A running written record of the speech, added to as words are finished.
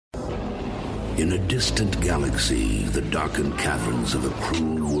In a distant galaxy, the darkened caverns of a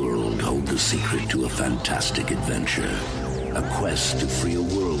cruel world hold the secret to a fantastic adventure. A quest to free a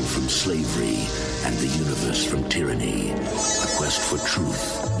world from slavery and the universe from tyranny. A quest for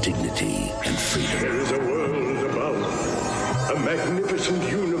truth, dignity, and freedom. There is a world above, a magnificent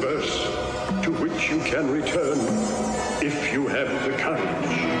universe to which you can return if you have the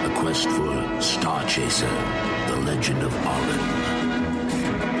courage. A quest for Star Chaser, the legend of Orin.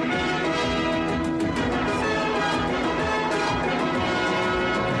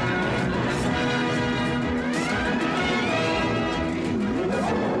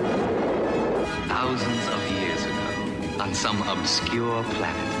 On some obscure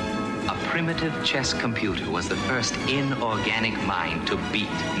planet, a primitive chess computer was the first inorganic mind to beat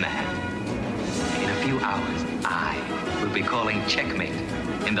man. In a few hours, I will be calling checkmate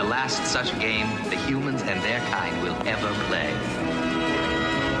in the last such game the humans and their kind will ever play.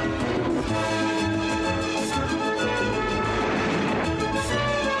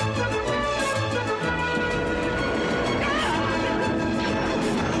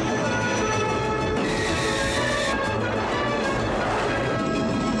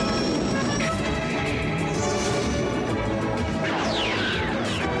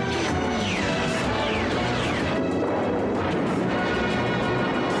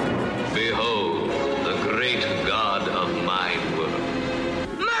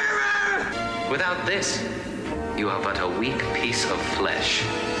 This, you are but a weak piece of flesh.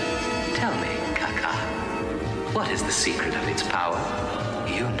 Tell me, Kaka, what is the secret of its power?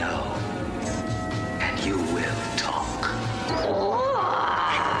 You know, and you will talk.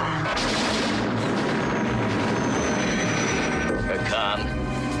 Kakan,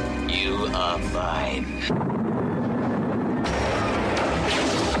 you are mine.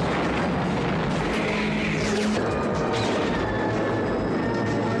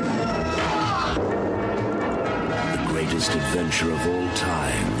 Adventure of all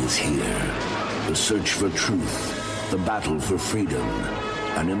time is here. The search for truth, the battle for freedom,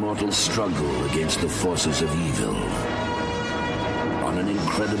 an immortal struggle against the forces of evil. On an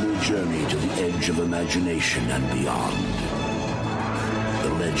incredible journey to the edge of imagination and beyond, the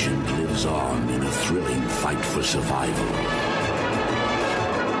legend lives on in a thrilling fight for survival.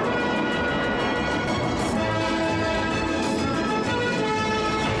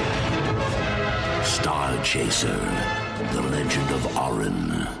 Star Chaser, the legend of Orin.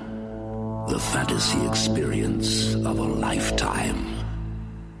 The fantasy experience of a lifetime.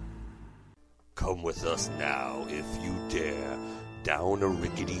 Come with us now, if you dare, down a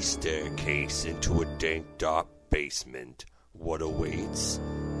rickety staircase into a dank, dark basement. What awaits?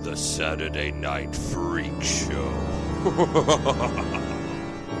 The Saturday Night Freak Show.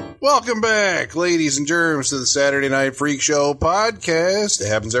 Welcome back, ladies and germs, to the Saturday Night Freak Show podcast. It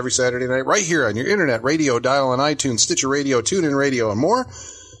happens every Saturday night right here on your internet radio dial on iTunes, Stitcher Radio, TuneIn Radio, and more.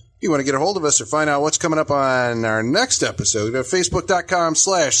 If you want to get a hold of us or find out what's coming up on our next episode, go to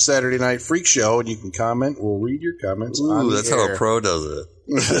Facebook.com/Saturday Night Freak Show, and you can comment. We'll read your comments on the that's air. how a pro does it.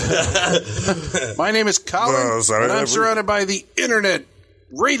 My name is Colin, and I'm surrounded by the internet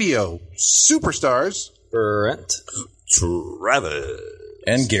radio superstars. Brent. Travis.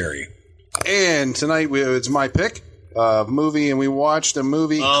 And Gary. And tonight it's my pick of movie, and we watched a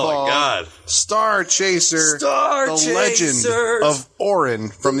movie called Star Chaser, the Legend of Orin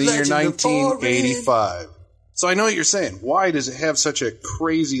from the year 1985. So I know what you're saying. Why does it have such a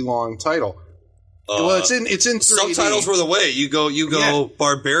crazy long title? Well, it's in 3D. Subtitles were the way. You go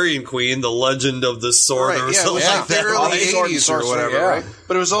Barbarian Queen, the Legend of the Sword, or something like that. Early 80s or whatever, right? Yeah.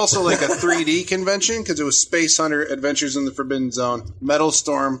 But it was also like a 3D convention because it was Space Hunter Adventures in the Forbidden Zone, Metal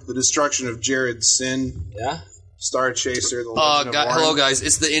Storm, The Destruction of Jared Sin. Yeah. Star Chaser, the Legend of Orin. Hello, guys.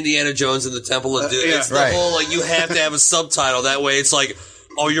 It's the Indiana Jones and the Temple of Doom. It's the whole, you have to have a subtitle. That way it's like,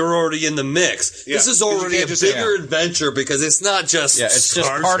 oh, you're already in the mix. Yeah. This is already a bigger adventure because it's not just it's just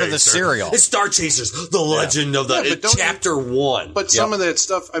part of the serial. It's Star Chasers, the Legend of the Chapter 1. But some of that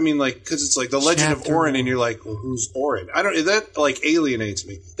stuff, I mean, because it's like the Legend of Orin, and you're like, well, who's Orin? That alienates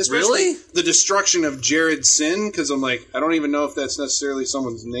me. Especially the destruction of Jared Sin, because I'm like, I don't even know if that's necessarily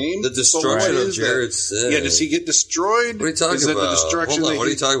someone's name. The destruction of Jared Sin. Yeah, does he get destroyed? What are you talking about? The destruction Hold on, what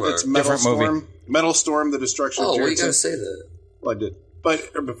are you talking about? It's Metal Storm. Metal Storm, the destruction of Jared Sin. Oh, well, you gotta say that. Well, I did.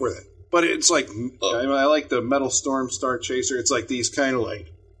 Or before that. But it's like, I like the Metal Storm, Star Chaser. It's like these kind of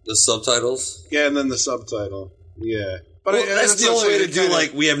like... The subtitles? Yeah, and then the subtitle. Yeah. But that's the only way to do,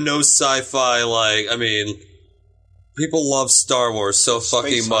 we have no sci-fi, people love Star Wars so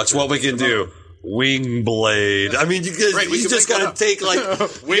fucking much. What we can do. Wingblade. I mean, you just gotta take like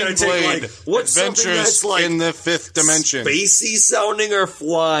Wingblade. What's something that's like in the fifth dimension, spacey sounding or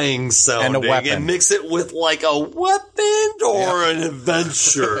flying sounding, and a weapon, and mix it with like a weapon or an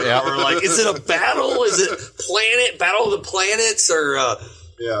adventure, or like is it a battle? Is it Battle of the Planets, or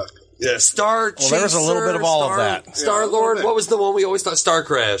Star Chaser? Well, there was a little bit of all of that. Star Lord. What was the one we always thought? Star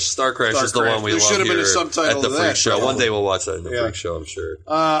Crash. Star Crash is the one we love should have here been a subtitle at the of Freak that, Show. yeah. One day we'll watch that in the Freak Show, I'm sure.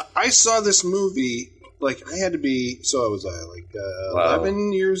 I saw this movie. Like, I had to be,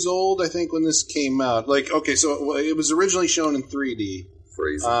 11 years old, I think, when this came out. Like, okay, so it was originally shown in 3D.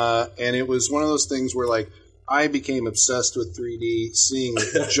 Crazy. And it was one of those things where, like, I became obsessed with 3D, seeing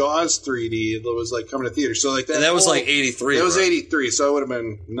Jaws 3D that was, like, coming to theater. So, like, that was, like, 83, That was 83, so I would have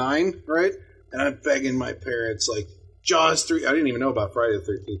been 9, right? And I'm begging my parents, like, Jaws 3. I didn't even know about Friday the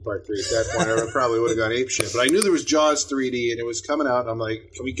 13th Part 3 at that point. I probably would have gone apeshit. But I knew there was Jaws 3D, and it was coming out, and I'm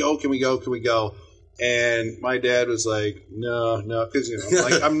like, can we go? And my dad was like, no, because,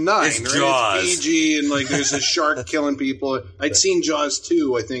 I'm 9, it's right? Jaws. It's PG, and, like, there's a shark killing people. I'd seen Jaws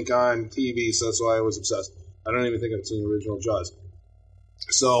 2, I think, on TV, so that's why I was obsessed. I don't even think I've seen the original Jaws.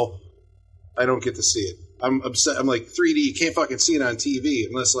 So, I don't get to see it. I'm upset. I'm like, 3D, you can't fucking see it on TV,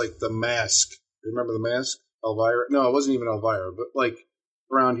 unless, like, The Mask. Remember The Mask? Elvira? No, it wasn't even Elvira, but, like,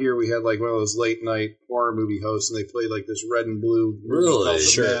 around here we had, like, one of those late-night horror movie hosts, and they played, like, this red and blue movie called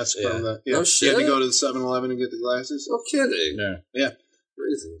The Mask. From the, no shit. You had to go to the 7-Eleven and get the glasses. No kidding. Yeah.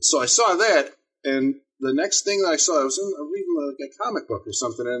 Crazy. So I saw that, and the next thing that I saw, I was reading, like, a comic book or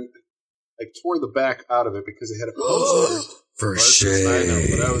something, and I tore the back out of it because it had a poster. For shame. I know,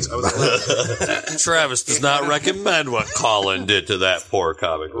 but I was Travis does not recommend what Colin did to that poor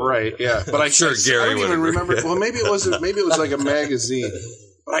comic book. Right, yeah. But I'm sure Gary I don't even remember. Well, maybe it was like a magazine.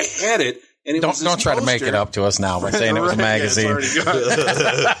 But I had it, and it don't try to make it up to us now by saying it was a magazine.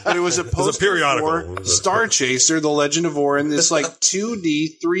 Yeah, but it was a poster periodical for Star Chaser: The Legend of Orin. This like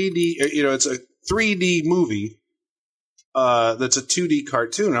 2D, 3D. It's a 3D movie. That's a 2D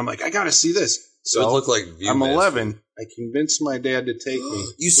cartoon. I'm like, I got to see this. So it looked like I'm 11. I convinced my dad to take me.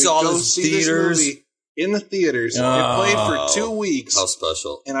 You saw this in theaters? This movie in the theaters. It played for 2 weeks. How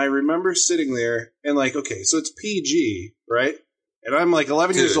special. And I remember sitting there and like, okay, so it's PG, right? And I'm like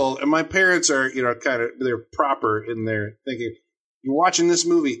 11 years old, and my parents are, they're proper in their thinking, you're watching this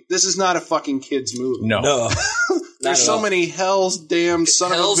movie. This is not a fucking kid's movie. No. There's so many hell's damn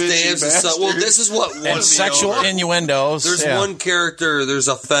son of a bitch bastards. Well, this is what and sexual innuendos. There's one character, there's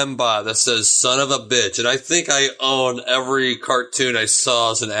a fembot that says son of a bitch, and I think I own every cartoon I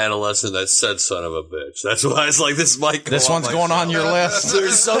saw as an adolescent that said son of a bitch. That's why I was like, this might go This one's going on your list.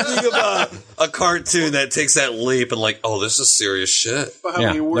 There's something about a cartoon that takes that leap and like, oh, this is serious shit. But how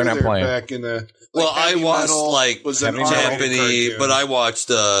many were there back in the... Well, I watched like Japanese, but I watched,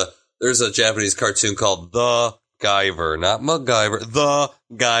 there's a Japanese cartoon called The Guyver, not MacGyver, The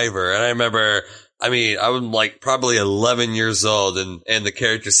Guyver. And I remember, I was like probably 11 years old, and the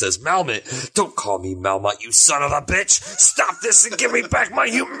character says, Melmoth, don't call me Melmoth, you son of a bitch. Stop this and give me back my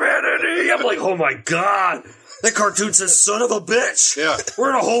humanity. I'm like, oh my God. That cartoon says son of a bitch. Yeah.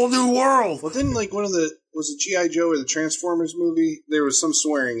 We're in a whole new world. Well, didn't like was it G.I. Joe or the Transformers movie? There was some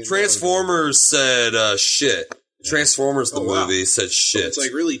swearing. Transformers said shit. Transformers, the movie, said shit. So it's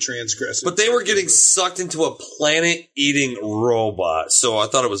like really transgressive. But they were getting sucked into a planet-eating robot, so I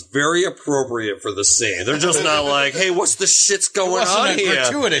thought it was very appropriate for the scene. They're just not like, hey, what's the shit's going on here?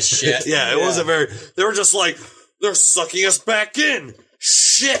 Gratuitous shit. Yeah, it wasn't very... They were just like, they're sucking us back in.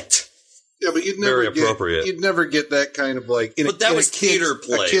 Shit. Yeah, but you'd never get that kind of like. But that was theater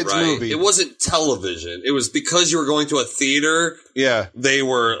play, kid's right? movie. It wasn't television. It was because you were going to a theater. Yeah, they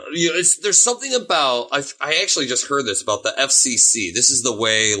were. There's something about. I actually just heard this about the FCC. This is the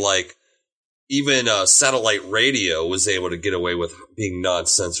way, like, even satellite radio was able to get away with being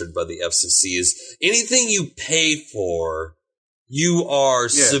non-censored by the FCC. Is anything you pay for, you are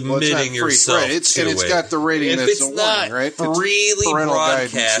submitting yourself right. to it's got the rating. If it's not right? freely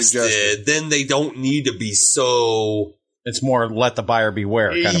broadcasted, then they don't need to be so. It's more let the buyer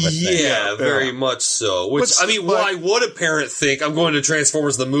beware kind of a thing. Yeah, very much so. Which, why would a parent think, I'm going to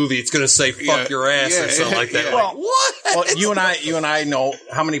Transformers the movie, it's going to say fuck your ass or something like that? Well, what? Well, you and I know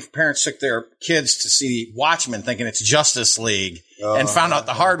how many parents took their kids to see Watchmen thinking it's Justice League and found out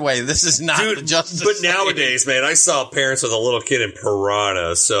the hard way this is not the Justice League. But nowadays, man, I saw parents with a little kid in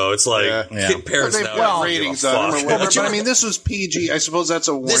Piranha, so it's like parents now have ratings on them. But I mean, this was PG. I suppose that's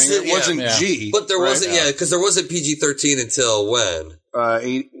a warning. It wasn't G. But there wasn't, because there wasn't PG-13 until when?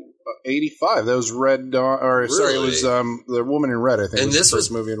 85. That was Red Dawn. Or sorry, it was The Woman in Red. I think. And was this the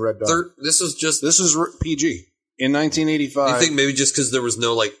first movie in Red Dawn. This was PG. in 1985. You think maybe just because there was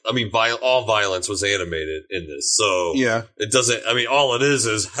no all violence was animated in this, so yeah, it doesn't. I mean, all it is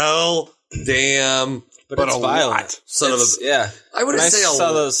hell, damn, but it's violent. Lot. Son of a yeah. I wouldn't say I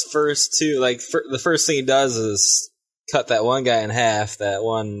saw those first two. Like the first thing he does is cut that one guy in half, that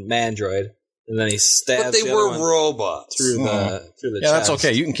one mandroid, and then he stabs. But they the were other one robots through the Yeah, chest. that's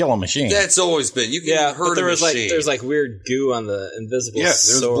okay. You can kill a machine. That's always been. You can hurt but there a was machine. there's weird goo on the invisible. Yeah,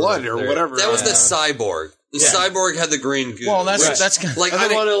 there's sword blood or whatever. That was the cyborg. The cyborg had the green goo. Well, that's like I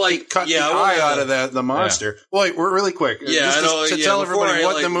want to cut the eye out of the monster. Yeah. Wait, we're really quick. Yeah, just to tell everybody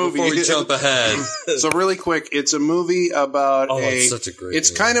what the movie before we is. jump ahead. So really quick, it's a movie about it's such a great.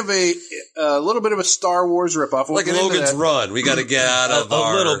 It's kind of a little bit of a Star Wars ripoff, like Logan's Run. We got to get out of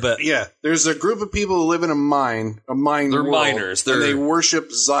a little bit. Yeah, there's a group of people who live in a mine. They're world, miners. And they worship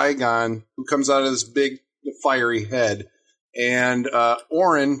Zygon, who comes out of this big fiery head. And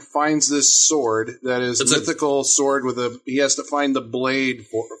Orin finds this sword that is a mythical sword with he has to find the blade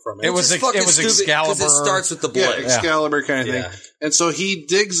from it. It was Excalibur. Because it starts with the blade. Yeah, Excalibur kind of thing. And so he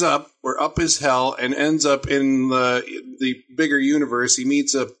digs up his hell and ends up in the bigger universe. He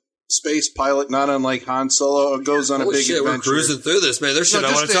meets a space pilot, not unlike Han Solo, goes on a big adventure. We're cruising through this, man. There's shit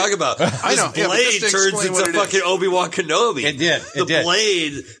I want to talk about. I know. This blade turns into fucking Obi-Wan Kenobi. It did. The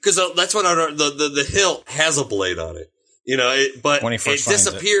blade, because that's what the hilt has a blade on it. You know, but it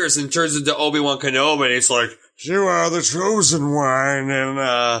disappears and turns into Obi-Wan Kenobi, and it's like, you are the chosen one,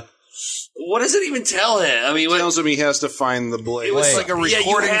 and what does it even tell him? I mean, it tells him he has to find the blade. It was like a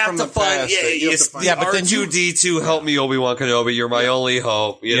recording from the past. But then R2-D2 help me, Obi-Wan Kenobi, you're my only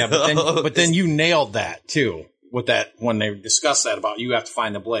hope. But then you nailed that, too. With that, when they discussed that about you have to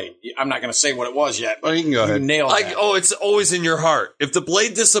find the blade. I'm not going to say what it was yet. But you can go ahead. You nailed that. It's always in your heart. If the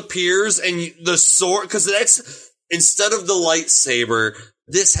blade disappears and the sword, because that's... Instead of the lightsaber,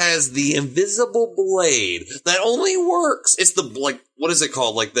 this has the invisible blade that only works. It's the, what is it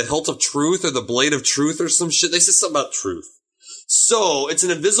called? Like the hilt of truth or the blade of truth or some shit. They said something about truth. So it's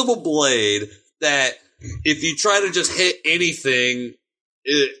an invisible blade that if you try to just hit anything,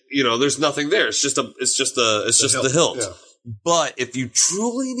 there's nothing there. It's just the hilt. Yeah. But if you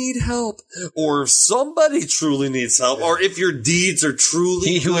truly need help, or if somebody truly needs help, or if your deeds are truly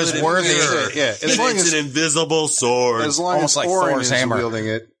he who is worthy, as long as it's an invisible sword, as long as Orin is wielding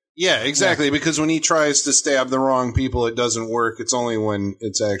it. Yeah, exactly. Yeah. Because when he tries to stab the wrong people, it doesn't work. It's only when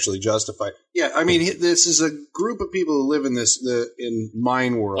it's actually justified. Yeah, I mean, this is a group of people who live in in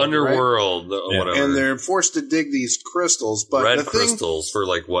mine world, underworld, right? Whatever, and they're forced to dig these crystals, but red crystals for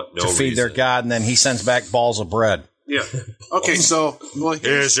no to feed reason. their god, and then he sends back balls of bread. Yeah. Okay, so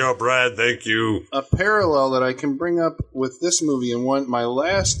here's your bread, thank you. A parallel that I can bring up with this movie, and my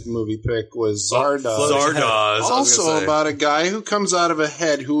last movie pick was Zardoz. Zardoz. Also about a guy who comes out of a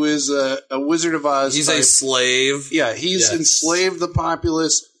head who is a Wizard of Oz. He's a slave. Yeah, he's enslaved the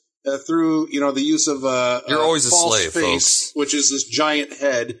populace through the use of you're always a false slave, face, folks. which is this giant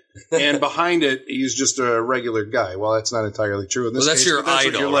head, and behind it he's just a regular guy. Well, that's not entirely true in this that's case. Your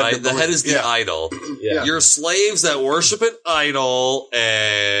idol, right? The head is the idol. Yeah. You're slaves that worship an idol,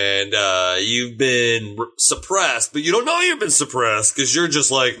 and you've been suppressed, but you don't know you've been suppressed because you're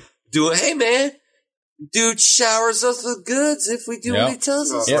just like, hey man. Dude showers us with goods if we do what he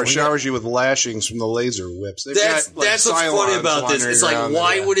tells us. Or showers you with lashings from the laser whips. That's what's funny about this. It's like,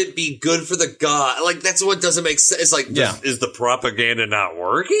 why would it be good for the god? Like, that's what doesn't make sense. It's like, is the propaganda not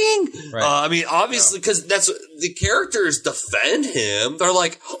working? Right. I mean, obviously, because that's the characters defend him. They're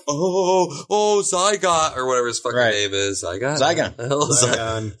like, oh, Zygon, or whatever his fucking name is. Zygon. Zygon.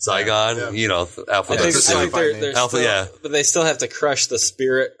 Alpha. But they still have to crush the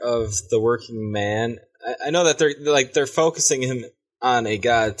spirit of the working man. I know that they're focusing him on a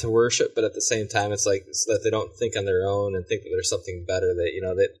god to worship, but at the same time, it's like so that they don't think on their own and think that there's something better.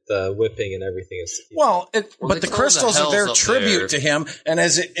 That the whipping and everything is. But the crystals are their tribute to him, and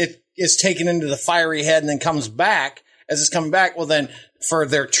as it is taken into the fiery head and then comes back, as it's coming back, well, then for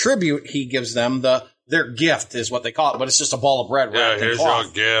their tribute, he gives them their gift is what they call it, but it's just a ball of bread. Yeah, here's your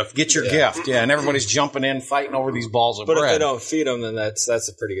gift. Get your gift. Yeah, and everybody's jumping in, fighting over these balls of bread. But if they don't feed them, then that's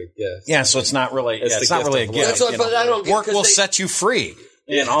a pretty good gift. Yeah, so it's not really. It's not really a gift. That's what, but I don't get, work will set you free.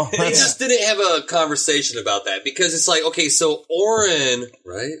 They just didn't have a conversation about that because it's like, okay, so Orin,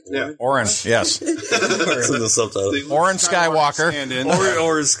 right? Yeah, Orin, yes. It's in the subtitle. Orin Skywalker.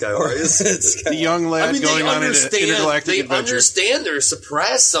 Orin Skywalker. The young lad going on an intergalactic adventure. They understand they're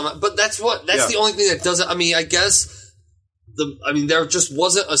suppressed, but that's the only thing that doesn't. I mean, I guess there just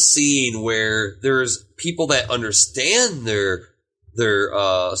wasn't a scene where there's people that understand they're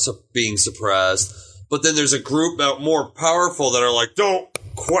being suppressed. But then there's a group that more powerful that are like, don't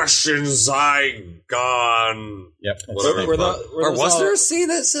Question Zygon. Yep. Was there a scene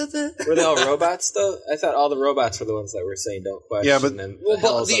that said that? Were they all robots, though? I thought all the robots were the ones that were saying don't question. Yeah, but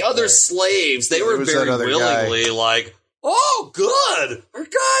the other slaves, they were very willingly like, oh, good, our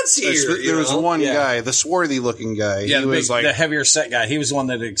God's here. There was one guy, the swarthy-looking guy. Yeah, he was like the heavier set guy. He was the one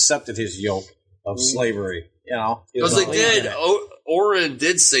that accepted his yoke of slavery. You know, because they did. Orin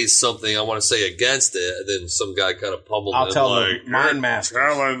did say something. I want to say against it, and then some guy kind of pummeled him. I'll tell the mind master.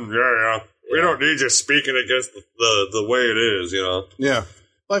 We don't need you speaking against the way it is, you know. Yeah.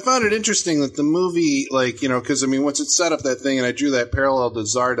 Well, I found it interesting that the movie, like, you know, because, I mean, once it set up that thing, and I drew that parallel to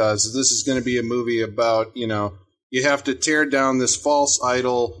Zardoz, this is going to be a movie about, you know, you have to tear down this false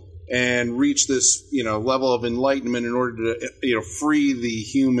idol and reach this, you know, level of enlightenment in order to, you know, free the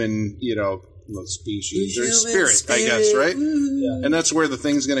human, you know, species or spirit, I guess, right? Yeah. And that's where the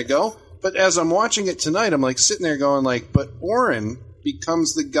thing's going to go. But as I'm watching it tonight, I'm like sitting there going like, but Orin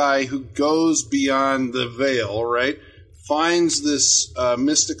becomes the guy who goes beyond the veil, right? Finds this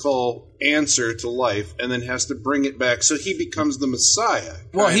mystical answer to life, and then has to bring it back. So he becomes the Messiah.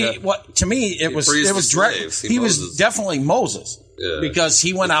 Well, to me, it was he was definitely Moses. Yeah. Because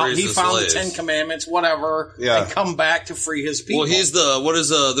he went out, he found the 10 Commandments, whatever, and come back to free his people. Well,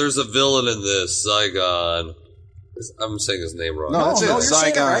 there's a villain in this, Zygon. I'm saying his name wrong. No, that's it.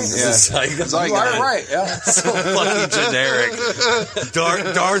 Zygon. Right. Yeah. Zygon. You are right, yeah. So fucking generic.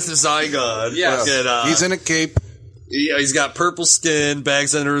 Darth Zygon. Yes. He's in a cape. He's got purple skin,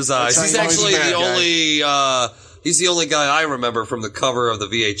 bags under his eyes. He's actually the only... he's the only guy I remember from the cover of the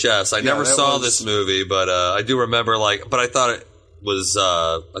VHS. I never saw this movie, but I do remember, but I thought it was,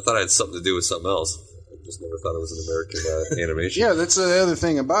 I had something to do with something else. I just never thought it was an American animation. Yeah, that's the other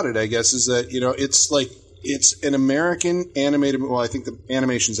thing about it, I guess, is that, you know, it's like, it's an American animated, well, I think the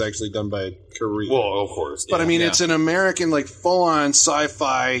animation's actually done by Korea. Well, of course. But I mean, it's an American, like, full-on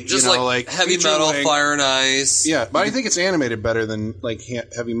sci-fi, just, you know, like heavy metal, length. Fire and Ice. Yeah, but I think it's animated better than, like,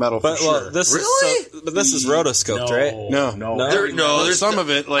 heavy metal for sure. This is rotoscoped, right? No. There's some of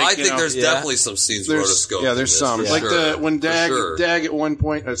it, like, I think there's definitely some scenes rotoscoped. Yeah, there's some. For like, sure. When Dag at one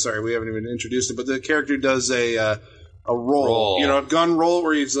point, sorry, we haven't even introduced it, but the character does a roll. You know, a gun roll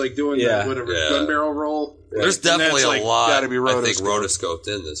where he's, like, doing gun barrel roll. There's definitely like, a lot, I think, rotoscoped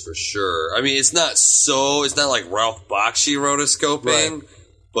in this for sure. I mean, it's not like Ralph Bakshi rotoscoping,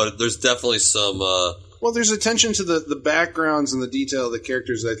 but there's definitely some... well, there's attention to the backgrounds and the detail of the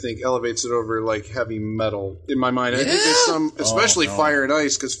characters that I think elevates it over, like, heavy metal, in my mind. I think there's some, especially Fire and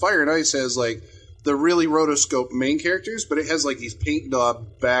Ice, because Fire and Ice has, like, the really rotoscope main characters, but it has, like, these paint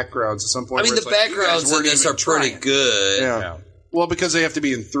daub backgrounds at some point. I mean, the backgrounds in this are pretty good. Yeah. Well, because they have to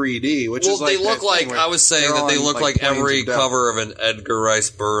be in 3D, which is like... Well, they look like... I was saying that they look like every cover of an Edgar Rice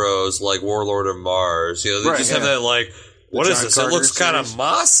Burroughs, like, Warlord of Mars. You know, they just have that, like... What is this? It looks kind of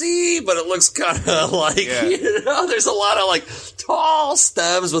mossy, but it looks kind of like, you know, there's a lot of, like, tall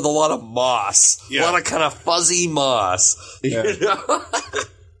stems with a lot of moss. Yeah. A lot of kind of fuzzy moss. Yeah. You know?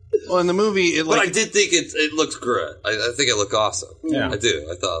 Well, in the movie... but I did think it looked great. I think it looked awesome. Yeah. I do.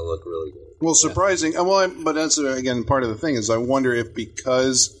 I thought it looked really good. Well, surprising. But that's, again, part of the thing is I wonder if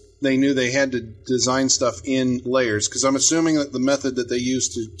because they knew they had to design stuff in layers, because I'm assuming that the method that they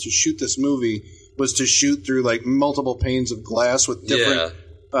used to shoot this movie was to shoot through, like, multiple panes of glass with different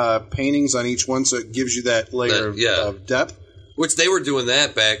paintings on each one, so it gives you that layer of depth. Which they were doing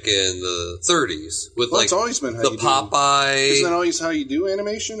that back in the 30s with it's always been how the Popeye. Isn't that always how you do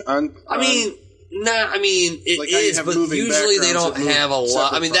animation? It like is, but usually they don't have a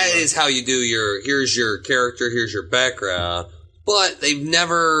lot. I mean, that is how you do here's your character, here's your background, but they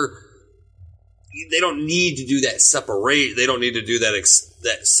don't need to do that separate. They don't need to do that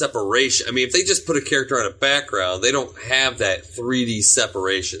separation. I mean, if they just put a character on a background, they don't have that 3D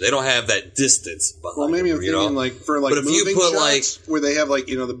separation. They don't have that distance behind Well, maybe I'm thinking, like, for, like, but moving shots, where they have, like,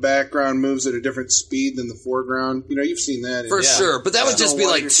 you know, the background moves at a different speed than the foreground. You know, you've seen that. For sure. But that would just be,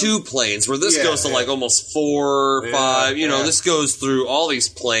 like, 2 planes, where this goes to, like, almost 4 or 5. You know, this goes through all these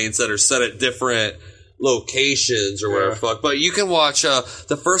planes that are set at different locations or whatever fuck. But you can watch,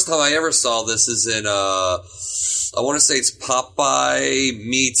 the first time I ever saw this is in, I want to say it's Popeye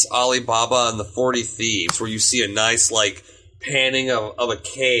meets Alibaba and the 40 Thieves, where you see a nice, like, panning of a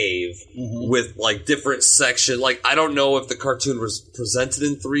cave with, like, different sections. Like, I don't know if the cartoon was presented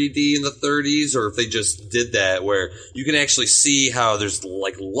in 3D in the 30s or if they just did that, where you can actually see how there's,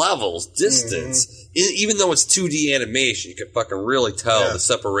 like, levels, distance. Even though it's 2D animation, you can fucking really tell the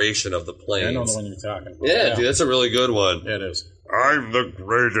separation of the planes. I know the one you're talking about. Yeah, dude, that's a really good one. Yeah, it is. I'm the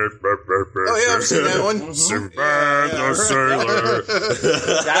greatest. Oh, yeah, I've seen that one. Sinbad the Sailor.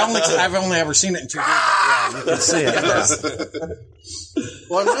 I've only ever seen it in 2D, but you can see it.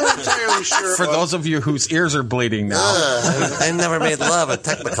 Well, I'm not entirely sure. For those of you whose ears are bleeding now. I never made love a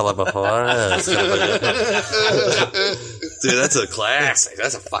Technicolor before. Dude, that's a classic.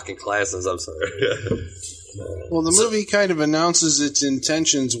 That's a fucking classic. I'm sorry. Well, the movie kind of announces its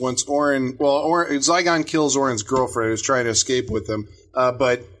intentions once Zygon kills Orin's girlfriend who's trying to escape with him.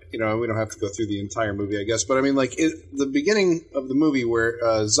 But, we don't have to go through the entire movie, I guess. But, I mean, the beginning of the movie where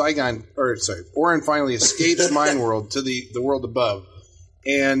Orin finally escapes Mind World to the world above,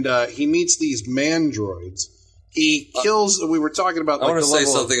 and he meets these man droids. He kills, we were talking about... I want to say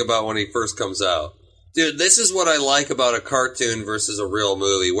something about when he first comes out. Dude, this is what I like about a cartoon versus a real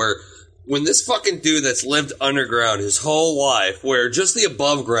movie, where... When this fucking dude that's lived underground his whole life, where just the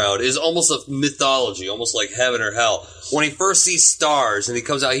above ground is almost a mythology, almost like heaven or hell, when he first sees stars and he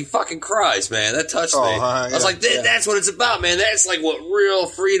comes out, he fucking cries, man. That touched me. I was like, that's what it's about, man. That's like what real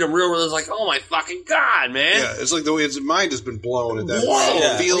freedom, is like, oh my fucking God, man. Yeah, it's like the way his mind has been blown at that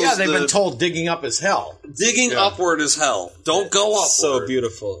point. Yeah, they've been told digging up is hell. Digging upward is hell. Don't go upward. So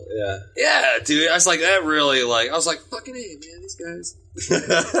beautiful, yeah. Yeah, dude. I was like, that really, I was like, fucking hey, man, these guys.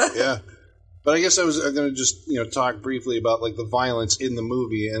 Yeah. But I guess I was going to just, talk briefly about, the violence in the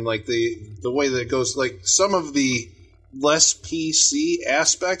movie and, the way that it goes. Some of the less PC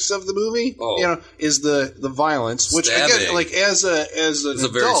aspects of the movie, is the violence. Which, again, as an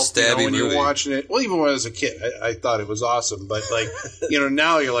adult, when you're watching it, well, even when I was a kid, I thought it was awesome. But,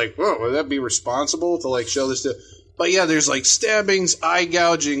 now you're like, whoa, would that be responsible to, show this to... But yeah, there's stabbings, eye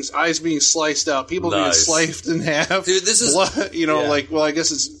gougings, eyes being sliced out, people being sliced in half. Dude, this is... blood, I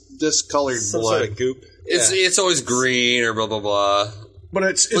guess it's discolored some blood. Sort of goop. It's always green or blah, blah, blah. But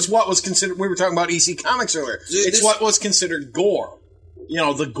it's what was considered... We were talking about EC Comics earlier. It's what was considered gore.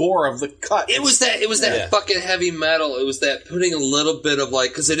 The gore of the cut. It was that fucking heavy metal. It was that putting a little bit of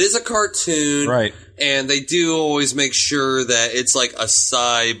because it is a cartoon. Right. And they do always make sure that it's like a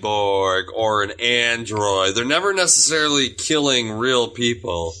cyborg or an android. They're never necessarily killing real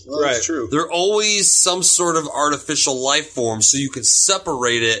people. Well, that's true. They're always some sort of artificial life form so you can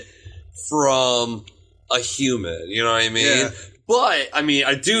separate it from a human. You know what I mean? Yeah. But,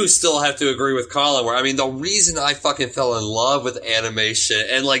 I do still have to agree with Colin where, the reason I fucking fell in love with animation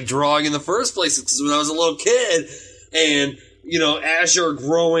and, drawing in the first place is because when I was a little kid and, as you're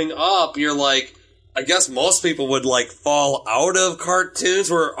growing up, you're like, I guess most people would, fall out of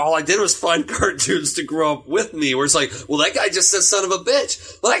cartoons where all I did was find cartoons to grow up with me where it's like, well, that guy just said son of a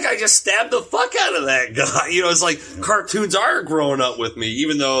bitch. Well, that guy just stabbed the fuck out of that guy. It's like cartoons are growing up with me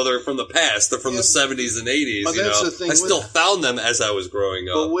even though they're from the past. They're from the 70s and 80s, but that's the thing I still found them as I was growing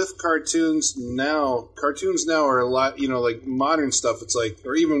up. But with cartoons now are a lot, modern stuff. It's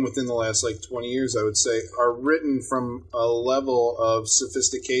or even within the last 20 years, I would say, are written from a level of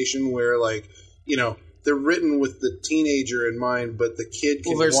sophistication where they're written with the teenager in mind, but the kid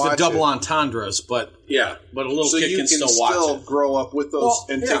can watch it. Well, there's the double entendres, but a little kid can still watch it. So you can still grow up with those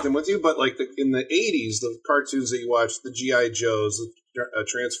and take them with you, but in the 80s, the cartoons that you watched, the G.I. Joes, the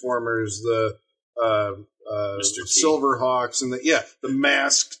Transformers, the Silverhawks, and the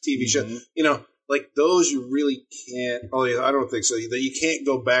Mask TV show, those you really can't, I don't think so, that you can't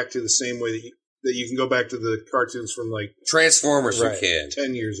go back to the same way that you can go back to the cartoons from Transformers. You can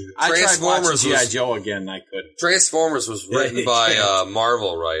 10 years ago. I tried watching G.I. Joe again. I couldn't. Transformers was written by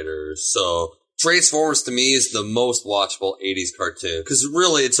Marvel writers, so Transformers to me is the most watchable 80s cartoon because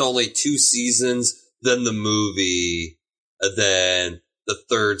really it's only 2 seasons, then the movie, and then the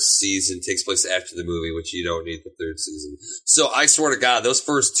third season takes place after the movie, which you don't need the third season. So I swear to God, those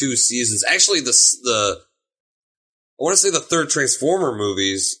first 2 seasons, actually I want to say the third Transformer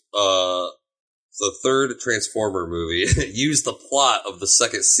movies. The third Transformer movie used the plot of the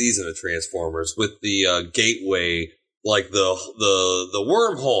second season of Transformers with the gateway, the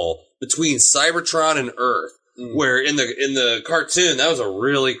wormhole between Cybertron and Earth, where in the cartoon that was a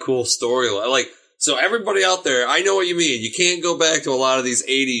really cool storyline. So everybody out there, I know what you mean. You can't go back to a lot of these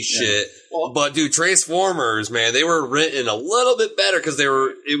 80s shit. Well, but dude, Transformers, man, they were written a little bit better because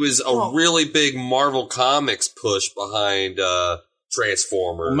it was a really big Marvel Comics push behind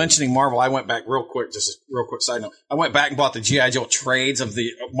Transformers. Well, mentioning Marvel, I went back real quick, just a real quick side note. I went back and bought the G.I. Joe trades of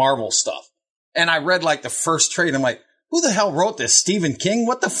the Marvel stuff. And I read the first trade. I'm like, who the hell wrote this? Stephen King?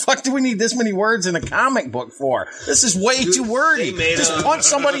 What the fuck do we need this many words in a comic book for? This is way too wordy. Just punch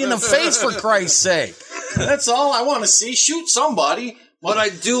somebody in the face for Christ's sake. That's all I want to see. Shoot somebody. But I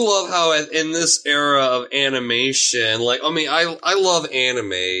do love how in this era of animation, I love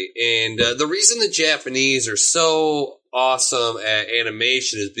anime. And the reason the Japanese are so awesome at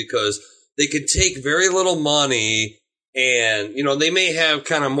animation is because they can take very little money and, they may have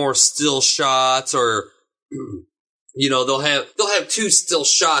kind of more still shots or they'll have two still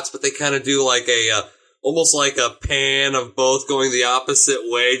shots, but they kind of do like almost like a pan of both going the opposite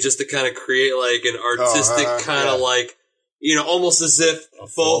way, just to kind of create like an artistic kind of like, almost as if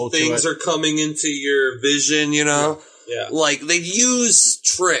both things are coming into your vision, Yeah. Like, they use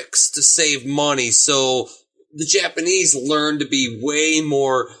tricks to save money, so the Japanese learn to be way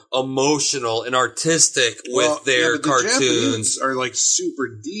more emotional and artistic with their cartoons. The Japanese are like super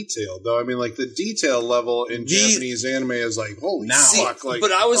detailed, though. I mean, like the detail level in Japanese anime is like, holy fuck! Like,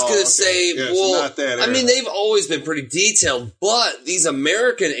 but I was going to say, I mean, they've always been pretty detailed, but these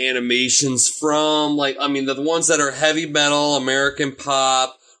American animations from the ones that are heavy metal, American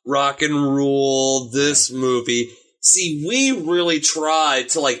pop, rock and roll, this movie. See, we really tried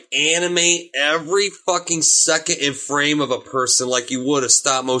to, animate every fucking second and frame of a person like you would a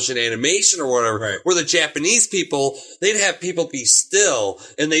stop-motion animation or whatever. Right. Where the Japanese people, they'd have people be still,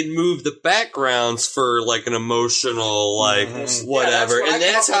 and they'd move the backgrounds for, an emotional, whatever. Yeah, and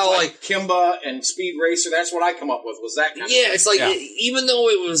that's how, Kimba and Speed Racer, that's what I come up with, was that kind of thing. It's even though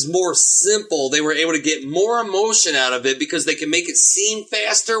it was more simple, they were able to get more emotion out of it because they can make it seem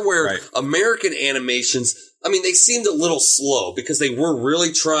faster, where American animations... I mean, they seemed a little slow because they were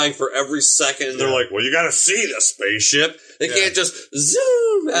really trying for every second. And they're like, well, you got to see the spaceship. They can't just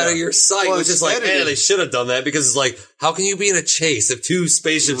zoom out of your sight, which is like, man, they should have done that because it's like, how can you be in a chase if two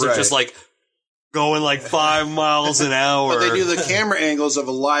spaceships are just going 5 miles an hour? But they do the camera angles of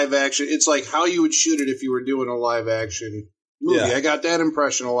a live action. It's like how you would shoot it if you were doing a live action movie. Yeah. I got that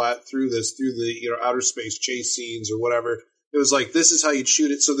impression a lot through the outer space chase scenes or whatever. It was like, this is how you'd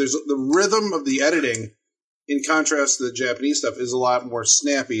shoot it. So there's the rhythm of the editing. In contrast to the Japanese stuff, is a lot more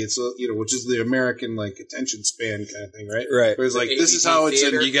snappy. It's which is the American attention span kind of thing, right? Right. Whereas this is how it's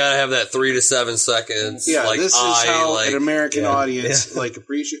you gotta have that 3 to 7 seconds. Yeah, this is how an American audience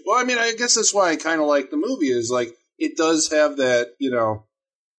appreciate. Well, I mean, I guess that's why I kind of like the movie. Is it does have that.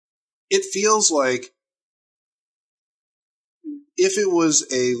 It feels like if it was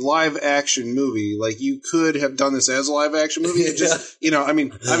a live action movie, you could have done this as a live action movie. It just, I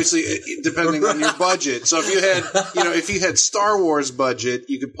mean, obviously depending on your budget. So if you had, Star Wars budget,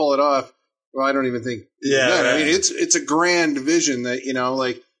 you could pull it off. Well, I don't even think. Yeah. Right. I mean, it's a grand vision that,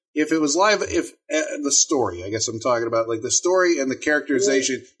 if it was live, the story, I guess I'm talking about, the story and the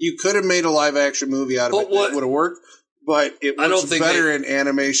characterization, you could have made a live action movie out of it that would have worked. But it looks better in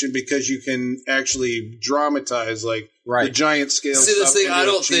animation because you can actually dramatize the giant scale. See, this thing, I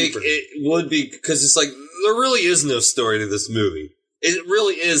don't think it would be because it's there really is no story to this movie. It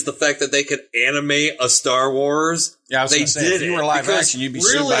really is the fact that they could animate a Star Wars. Yeah, I was going to say, if you were live action, you'd be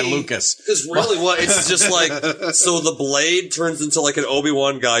sued by Lucas. Because really it's just so the blade turns into an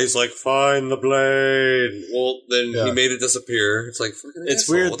Obi-Wan guy. He's like, find the blade. Well, then he made it disappear. It's fucking it's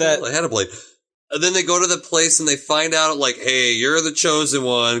asshole. Weird that I had a blade. And then they go to the place and they find out, hey, you're the chosen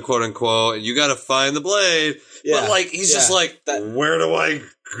one, quote unquote, and you got to find the blade. Yeah. But he's just where do I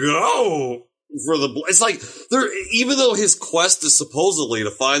go for the blade? It's even though his quest is supposedly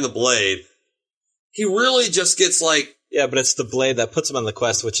to find the blade, he really just gets yeah, but it's the blade that puts him on the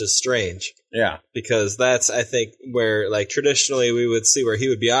quest, which is strange. Yeah. Because that's, I think, where, traditionally we would see where he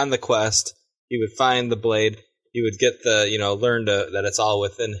would be on the quest, he would find the blade, he would get learn that it's all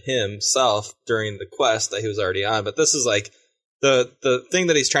within himself during the quest that he was already on. But this is the thing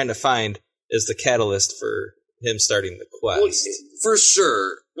that he's trying to find is the catalyst for him starting the quest. Well, for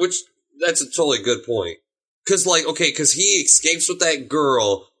sure, which that's a totally good point. Because he escapes with that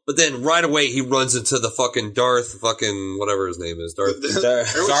girl, but then right away he runs into the fucking Darth fucking whatever his name is.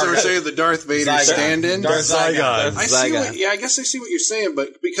 Everyone's saying the Darth Vader stand-in. Darth Zygon. I guess I see what you're saying,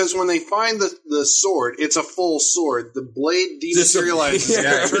 but because when they find the sword, it's a full sword. The blade dematerializes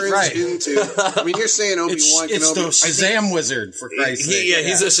and turns into. I mean, you're saying Obi-Wan Kenobi. It's the Shazam wizard, for Christ's sake.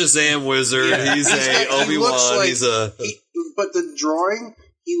 He's a Shazam wizard. Yeah. He's a Obi-Wan. But the drawing,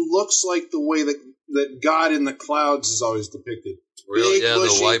 he looks like the way that God in the clouds is always depicted. Really? Big,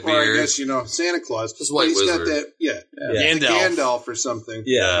 bushy, the white beard. Or I guess, Santa Claus. Just white wizard. Got that, Gandalf or something.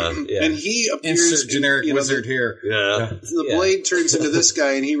 Yeah. And he appears... Insert generic wizard here. Yeah. The blade turns into this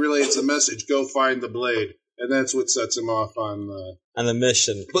guy, and he relays the message, go find the blade. And that's what sets him off on the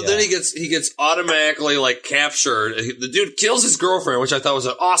mission. But then he gets automatically captured. The dude kills his girlfriend, which I thought was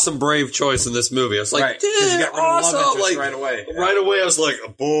an awesome, brave choice in this movie. I was like, he got awesome! right away. Yeah. Right away, I was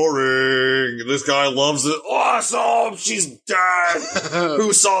like, boring. This guy loves it. Awesome! She's dead.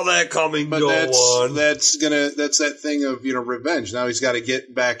 Who saw that coming? But no one. That's that thing of revenge. Now he's got to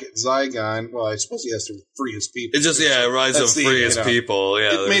get back at Zygon. Well, I suppose he has to free his people. It just rise up, free his people.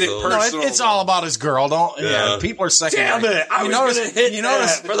 Yeah, it made it personal. It's all about his girl. Don't. Yeah, people are second. Damn it! I was going to You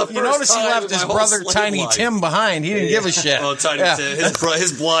notice he left his brother Tiny Tim behind. He didn't give a shit. Oh, Tiny Tim,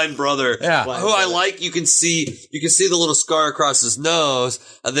 his blind brother. Yeah. Who I like. You can see the little scar across his nose.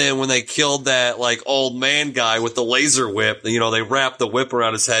 And then when they killed that like old man guy with the laser whip, they wrapped the whip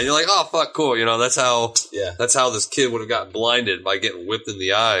around his head. You're like, oh fuck, cool. That's how this kid would have gotten blinded by getting whipped in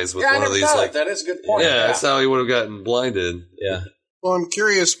the eyes with one of these. Like that is a good point. Yeah, that's how he would have gotten blinded. Yeah. Well, I'm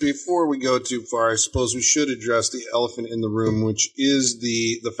curious, before we go too far, I suppose we should address the elephant in the room, which is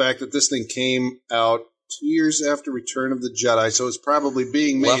the fact that this thing came out 2 years after Return of the Jedi, so it's probably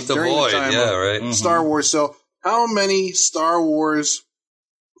being made Left during void, the time of Star Wars. So how many Star Wars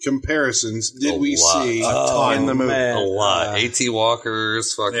comparisons did we see in the movie? Man. A lot. A.T.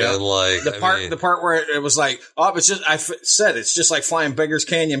 Walker's fucking the part where it was like, it's just it's just like flying Beggars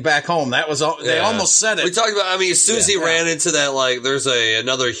Canyon back home. That was they almost said it. We talked about. As soon as he ran into that, like, there's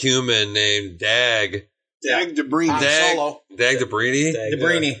another human named Dag Dabrini. Dag Dabrini.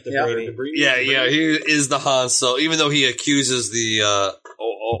 Yeah, he is the Han Solo, even though he accuses the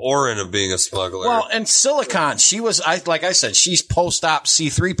Orin of being a smuggler. Well, and Silicon, she was, like I said, she's post-op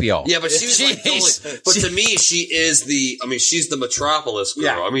C-3PO. Yeah, but she was but to me, she's the Metropolis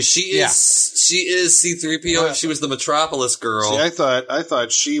girl. Yeah. She is C-3PO. She was the Metropolis girl. See, I thought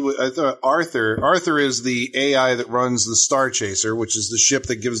Arthur is the AI that runs the Star Chaser, which is the ship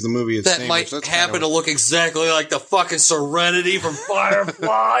that gives the movie its name. That might happen to look exactly like the fucking Serenity from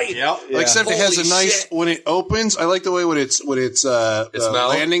Firefly. Except it has a nice, when it opens, I like the way when it's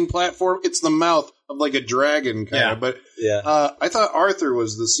landing platform, it's the mouth of like a dragon kind of, but I thought Arthur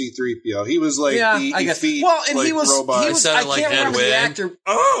was the C-3PO. He was like the effete, he was robot. I can't remember the actor.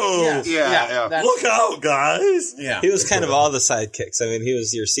 Look out, guys. Yeah. He was kind of all the sidekicks. He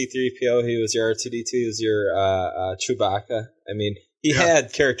was your C-3PO, he was your R2-D2, he was your Chewbacca. He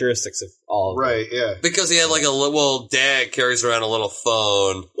had characteristics of all of them. Right, yeah. Because he had like Dag carries around a little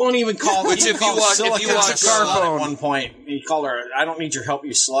phone. Won't even call Which if you watch a car phone at one point, he called her, I don't need your help,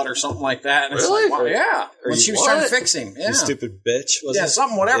 you slut, or something like that. And really? It's like, wow, when she was trying to fix him. Yeah. You stupid bitch. Was it?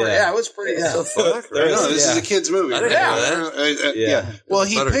 Something, whatever. Yeah, it was pretty. This is a kid's movie. I didn't know that. Well,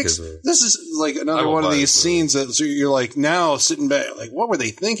 he picks, this is like another one of these scenes that so you're like now sitting back, like, what were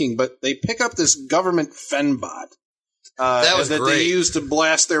they thinking? But they pick up this government Fenbot. That great. They used to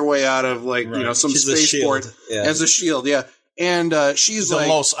blast their way out of some spaceport as a shield, and she's the like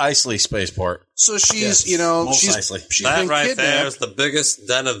Mos Eisley spaceport. So she's she's that been right kidnapped. there is the biggest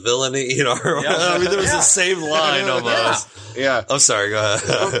den of villainy in our. There was the same line almost. Yeah. I'm sorry. Go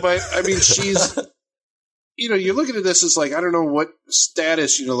ahead. But she's. You're looking at this, it's like, I don't know what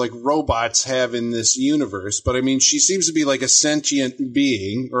status, robots have in this universe, but she seems to be like a sentient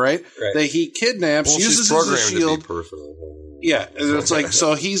being, right? That he kidnaps, uses as a shield. Yeah, and it's like,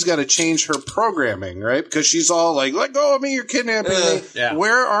 so he's got to change her programming, right? Because she's all like, let go of me, you're kidnapping me. Yeah.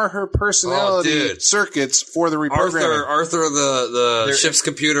 Where are her personality circuits for the reprogramming? Arthur, the ship's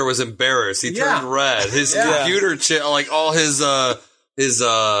computer was embarrassed. He turned red. His computer, all his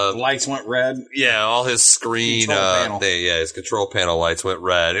lights went red. Yeah, all his screen, his control panel lights went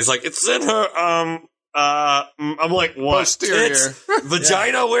red. He's like, it's in her, I'm like, what? Posterior.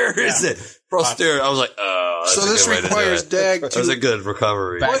 Vagina? Where is it? Posterior. I was like, so this requires Dag to... That was a good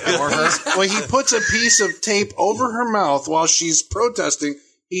recovery. Well, he puts a piece of tape over her mouth while she's protesting.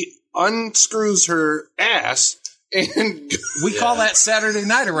 He unscrews her ass. And we call that Saturday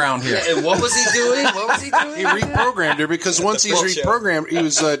night around here. Yeah, and what was he doing? He reprogrammed her because once he's reprogrammed, he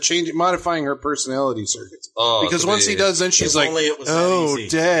was modifying her personality circuits. Because once he does, then she's like,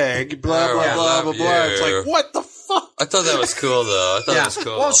 Dag, blah, blah, blah, blah, blah. It's like, what the fuck? I thought that was cool, though. I thought that was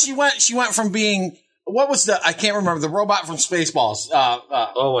cool. Well, she went from being... What was I can't remember, the robot from Spaceballs.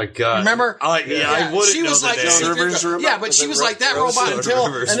 Oh my God. Remember? I wouldn't she was know like the but she was like that robot until,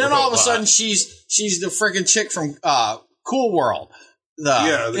 and then all of a sudden she's the friggin' chick from Cool World.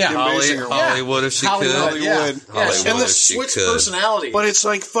 Hollywood if she could. Hollywood. And the switch personality. But it's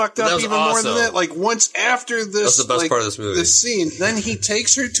like fucked up even more than that. Like once after this, that's the best part of this movie. This scene, then he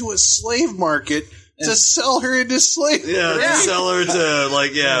takes her to a slave market to sell her into slavery. To sell her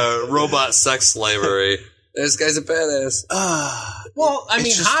to robot sex slavery. This guy's a badass. Well,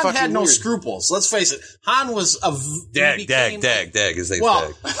 Han had no scruples. Let's face it. Han was a Dag. His name's Dag.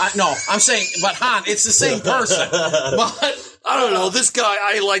 I'm saying, but Han, it's the same person. But I don't know. This guy,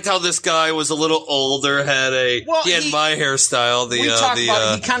 I liked how this guy was a little older. He had my hairstyle. He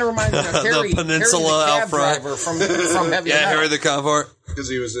kind of reminded me of Harry, the Peninsula Harry the out front. Driver from Heavy Metal. Harry the Convert. Because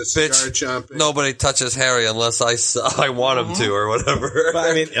he was a cigar chomping. Nobody touches Harry unless I want him to or whatever.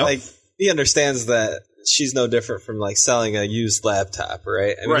 But he understands that she's no different from like selling a used laptop,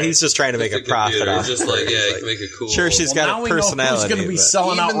 right? I mean, he's just trying to make a profit off. Just like, yeah, make it cool. Sure, she's got a personality. Who's going to be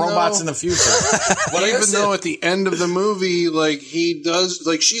selling out robots in the future? But even though at the end of the movie, like he does,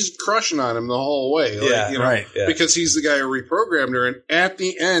 like she's crushing on him the whole way, like, because he's the guy who reprogrammed her. And at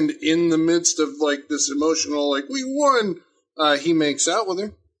the end, in the midst of like this emotional, like we won, he makes out with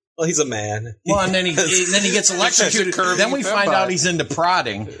her. Well, he's a man. Well, and then he gets electrocuted. Then we find out he's into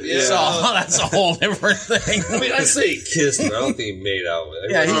prodding. Yeah. So that's a whole different thing. I mean, I say he kissed her. I don't think he made out with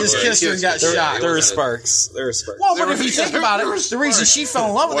her. Yeah, he just kissed her and got shot. There were sparks. Well, but if you think about it, the reason she fell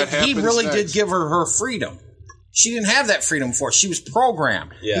in love with him, he really did give her freedom. She didn't have that freedom before. She was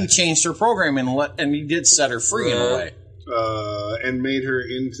programmed. Yeah. He changed her programming and he did set her free in a way. And made her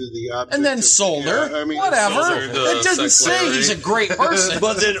into the object. And then sold her. Yeah, I mean, whatever. It doesn't say he's a great person.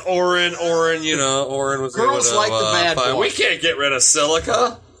 But then Orin, Orin was girls like the bad boy. We can't get rid of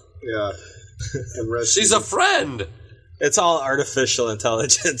Silica. Yeah. She's a friend. It's all artificial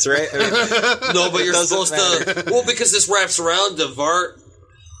intelligence, right? I mean, no, but you're supposed to. Well, because this wraps around Devart.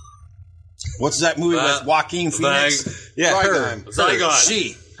 What's that movie with Joaquin Phoenix? Zygon.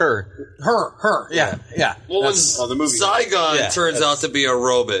 She. Her. Yeah. Well, when the movie Zygon turns out to be a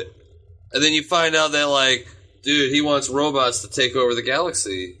robot, and then you find out that, like, dude, he wants robots to take over the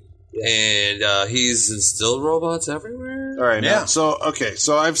galaxy, and he's instilled robots everywhere. All right, so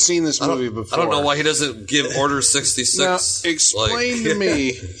I've seen this movie before. I don't know why he doesn't give Order 66. Now, explain to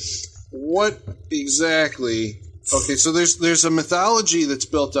me what exactly. Okay, so there's a mythology that's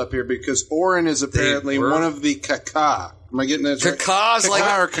built up here because Orin is apparently one of the Kaka. Am I getting that right? Kaka's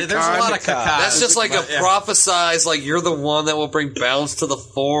like there's a lot of Kaka. That's just like a prophesized, like you're the one that will bring balance to the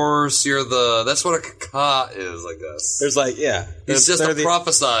Force. That's what a Kaka is, I guess. There's like it's just a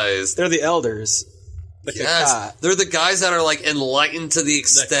prophesized. They're the elders. They're the guys that are like enlightened to the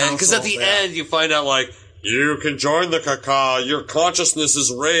extent because at the end you find out like. You can join the Kaka. Your consciousness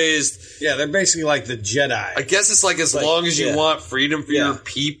is raised. Yeah, they're basically like the Jedi. I guess it's like as long as you want freedom for your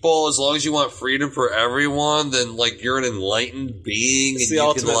people, as long as you want freedom for everyone, then like you're an enlightened being. It's and the you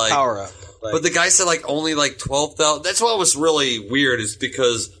ultimate can, like, power up. Like, but the guy said like only like 12,000. That's what was really weird is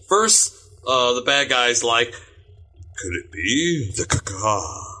because first the bad guy's like, could it be the Kaka?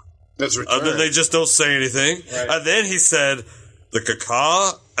 That's right. And then they just don't say anything. Right. And then he said, the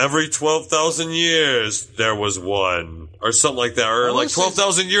Kaka? Every 12,000 years, there was one. Or something like that. Or like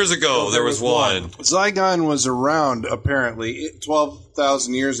 12,000 years ago, there was one. Zygon was around, apparently,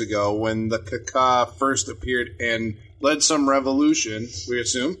 12,000 years ago when the Kaka first appeared and led some revolution, we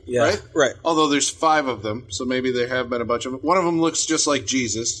assume, right? Right. Although there's 5 of them, so maybe there have been a bunch of them. One of them looks just like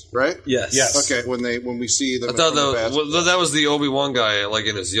Jesus, right? Yes. Okay, when we see them. I thought that was the Obi-Wan guy, like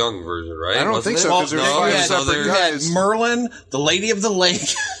in his young version, right? I don't think so, because there's 5 separate guys. You had Merlin, the Lady of the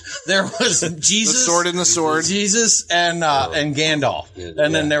Lake. There was Jesus, the sword and the sword, Jesus, and Gandalf,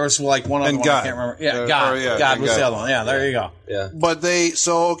 and then there was like one other one. God. I can't remember. Yeah, God was the other one. Yeah, there you go. Yeah, but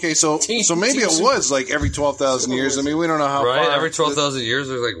so maybe it was like every 12,000 years. I mean, we don't know how far. Every 12,000 years,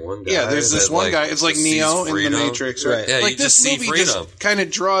 there's like one guy. Yeah, there's this one guy. It's like Neo in the Matrix, right? Yeah, like this movie just kind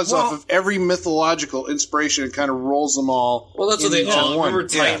of draws off of every mythological inspiration and kind all. Well, that's what they all remember.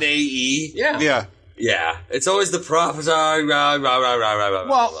 Titan AE. Yeah. Yeah, it's always the prophesy.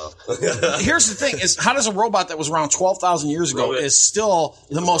 Well, here's the thing: is how does a robot that was around 12,000 years ago is still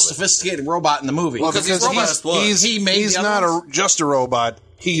the most sophisticated robot in the movie? Well, because he's not just a robot;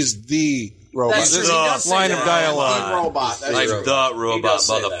 he's the robot. That's true. This line of dialogue. The robot. That's the robot,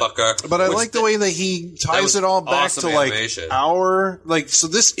 motherfucker. But I like the way that he ties it all back to like so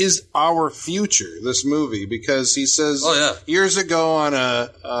this is our future, this movie, because he says years ago on a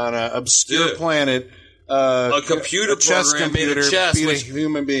obscure planet, a computer chess program computer made a chess beat a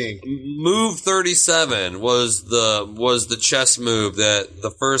human being. Move 37 was the chess move that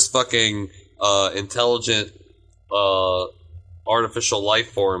the first fucking intelligent artificial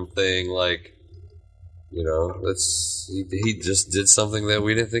life form thing, like, you know, he just did something that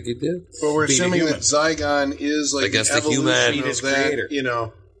we didn't think he did. But we're assuming that Zygon is like against the human creator, you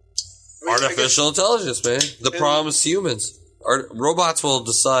know, artificial intelligence, man. The problem is humans. Robots will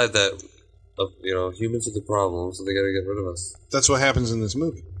decide that, you know, humans are the problem, so they got to get rid of us. That's what happens in this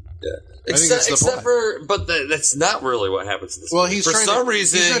movie. Yeah. Except for, but that's not really what happens in this movie. He's for some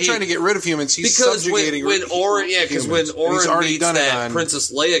reason he's not trying to get rid of humans. He's because subjugating when Orin meets that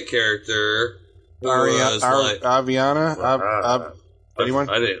Princess Leia character, Aviana. Anyone?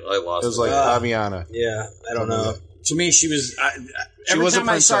 I lost. It was like Aviana. Yeah, I don't know. To me, she was. She was a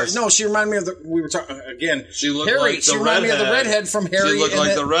princess. She reminded me of the. We were talking again. She looked Harry. like the she reminded me of the redhead from Harry. She looked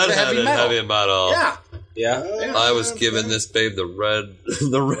like the redhead in Heavy Metal. Yeah. Yeah. I was giving this babe the red,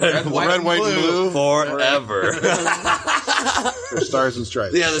 white, and blue forever. For Stars and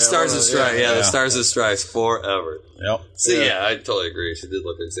Stripes. Yeah, the Stars and Stripes. Yeah, the Stars and Stripes forever. Yep. See, yeah, I totally agree. She did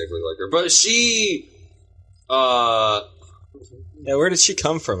look exactly like her, but she, yeah, where did she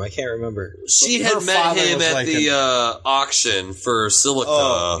come from? I can't remember. She had met him at the auction for silica.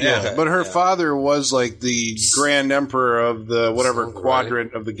 Oh, yeah, but her father was like the Grand Emperor of the whatever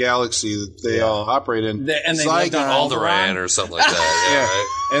quadrant of the galaxy that they all operate in. And they lived on Alderaan or something like that. Yeah,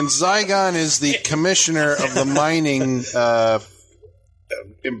 right? And Zygon is the commissioner of the mining,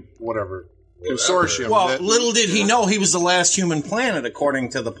 whatever. Consortium. Well, little did he know he was the last human planet, according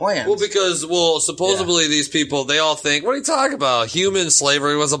to the plans. Well, because, supposedly these people, they all think, what are you talking about? Human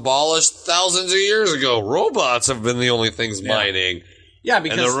slavery was abolished thousands of years ago. Robots have been the only things mining. Yeah,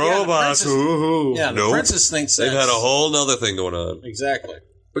 because and the robots, the princess thinks that they've had a whole other thing going on. Exactly.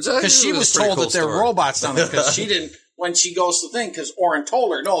 Because she was told that there were robots down there, because she didn't, when she goes to think, because Orin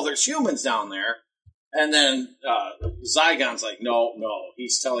told her, no, there's humans down there. And then Zygon's like, no,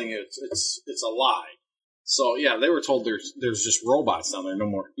 he's telling you it's a lie. So yeah, they were told there's just robots down there, no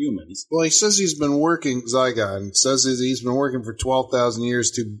more humans. Well, he says he's been working. Zygon says that he's been working for 12,000 years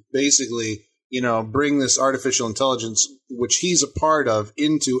to basically, bring this artificial intelligence, which he's a part of,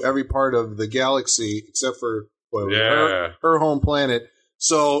 into every part of the galaxy except for her home planet.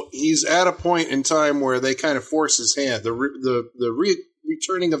 So he's at a point in time where they kind of force his hand. The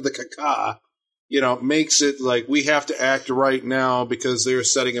returning of the Kaka, makes it like we have to act right now because they're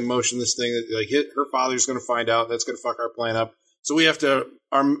setting in motion this thing that like her father's going to find out. That's going to fuck our plan up. So we have to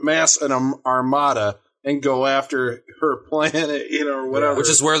amass an armada and go after her planet, or whatever. Which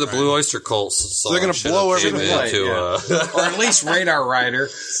is where the Blue Oyster Cult. So they're going to blow everything up, or at least Radar Rider.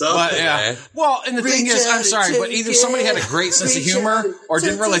 But yeah, well, and the thing is, I'm sorry, but either somebody had a great sense of humor or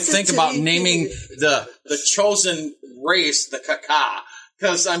didn't really think about naming the chosen race the Kaka.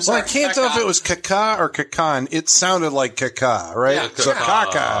 Because I'm sorry, I can't tell if it was Kaka or Kakan. It sounded like Kaka, right? Yeah, so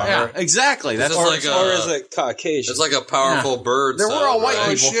Kaka. Yeah, exactly. That's or is it Caucasian? It's like a powerful bird. There were all white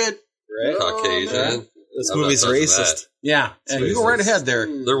people. Shit. Right? Caucasian. This movie's racist. Yeah, and you go right ahead there.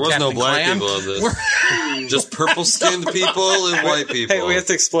 There was Captain no black Clam. people in this. Just purple-skinned people and white people. Hey, we have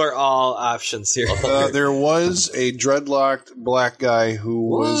to explore all options here. There was a dreadlocked black guy who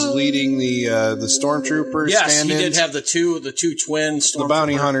was leading the stormtroopers. Yes, he did have the two twins, the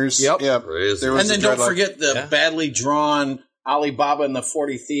bounty hunters. Yep. There was and then don't forget the badly drawn Alibaba and the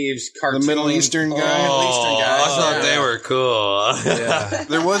 40 Thieves cartoon. The Middle Eastern guy. I thought they were cool. Yeah.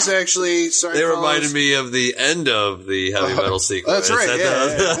 There was actually... They reminded me of the end of the heavy metal sequence. That's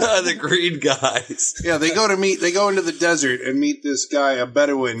right, the green guys. Yeah, they go into the desert and meet this guy, a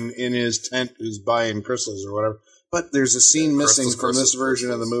Bedouin, in his tent who's buying crystals or whatever. But there's a scene missing from this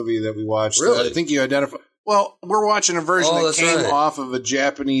version of the movie that we watched. Really? I think you identify... Well, we're watching a version that came off of a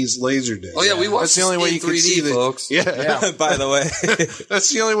Japanese Laserdisc. Oh yeah, we watched. That's the only way you can see it, folks. Yeah. By the way,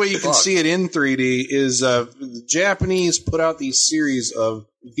 that's the only way you can see it in 3D. Is the Japanese put out these series of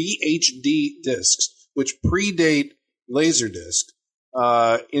VHD discs, which predate Laserdisc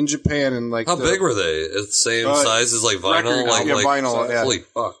in Japan, and like how big were they? The same size as like vinyl, vinyl. Yeah. Holy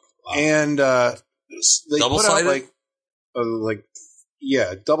fuck! Wow. And they double-sided? Put out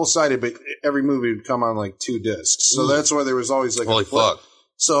yeah, double-sided, but every movie would come on like 2 discs. So that's why there was always like holy fuck.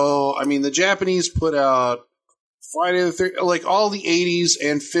 So, I mean, the Japanese put out Friday the 13th, like all the 80s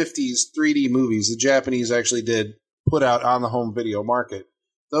and 50s 3D movies the Japanese actually did put out on the home video market.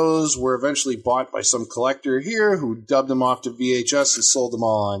 Those were eventually bought by some collector here who dubbed them off to VHS and sold them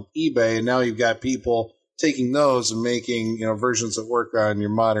all on eBay. And now you've got people taking those and making, versions that work on your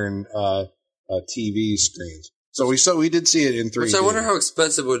modern TV screens. So we did see it in 3D. Which I wonder how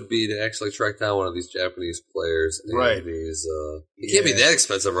expensive it would be to actually track down one of these Japanese players. Right. It can't be that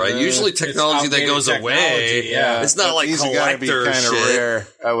expensive, right? Usually technology that goes away. Yeah. It's not like these collector shit. Kind of rare,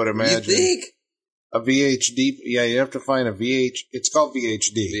 I would imagine. You think? A VHD, yeah, you have to find a VH. It's called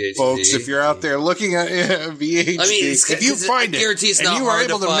VHD, folks. If you're out there looking at VHD, I mean, if you find it, and you were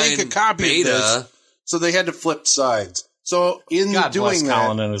able to make a copy of this, so they had to flip sides. So in God doing bless that,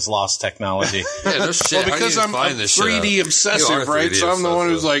 Colin and his lost technology. Yeah, no shit. Well, because I'm 3D obsessive, right? So I'm the one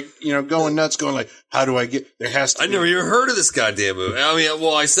who's like, going nuts, going like, how do I get? There has to. I never even heard of this goddamn movie. I mean,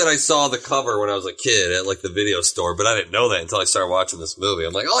 well, I said I saw the cover when I was a kid at like the video store, but I didn't know that until I started watching this movie.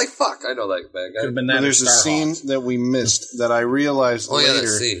 I'm like, holy fuck, I know that bad guy. Well, there's a scene that we missed that I realized later. Yeah, that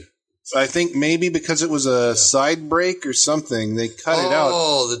scene. I think maybe because it was a side break or something, they cut it out.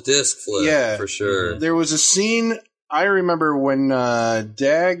 Oh, the disc flip. Yeah, for sure. There was a scene. I remember when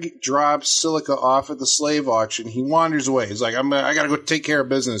Dag drops Silica off at the slave auction, he wanders away. He's like, I got to go take care of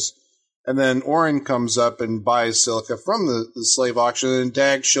business. And then Orin comes up and buys Silica from the slave auction, and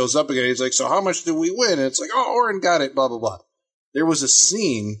Dag shows up again. He's like, so how much did we win? And it's like, oh, Orin got it, blah, blah, blah. There was a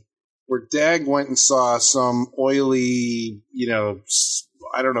scene where Dag went and saw some oily,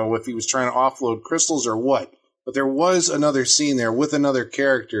 I don't know if he was trying to offload crystals or what, but there was another scene there with another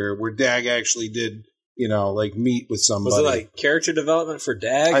character where Dag actually did, meet with somebody. Was it like character development for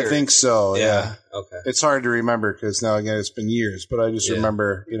Dag? I think so, yeah. Okay. It's hard to remember because now, again, it's been years, but I just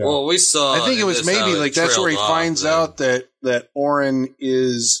remember, Well, we saw. I think it was maybe like that's where he finds out that Orin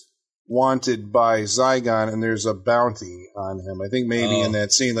is wanted by Zygon and there's a bounty on him. I think maybe in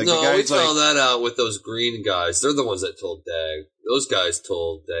that scene. Like no, the guy's we found that out with those green guys. They're the ones that told Dag. Those guys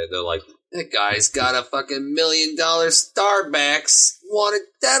told Dag. They're like, that guy's got a fucking $1 million Starbacks, wanted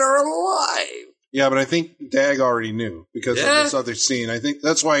dead or alive. Yeah, but I think Dag already knew because of this other scene. I think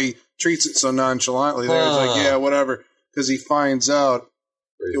that's why he treats it so nonchalantly. There, he's like, yeah, whatever, because he finds out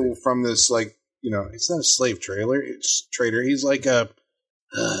from this, it's not a slave trader. He's like a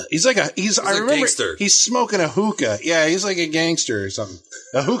gangster. He's smoking a hookah. Yeah, he's like a gangster or something.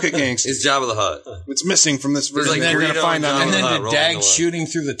 A hookah gangster. He's Jabba the Hutt. It's missing from this version. Like you're going to find on. And then the Dag shooting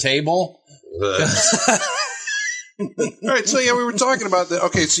through the table. All right, so we were talking about that.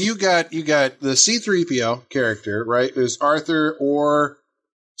 Okay, so you got the C-3PO character, right? There's Arthur or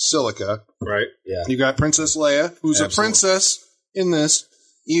Silica, right? Yeah. You got Princess Leia, who's a princess in this.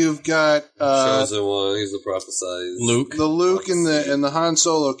 You've got chosen one. He's the prophesized Luke, and the Han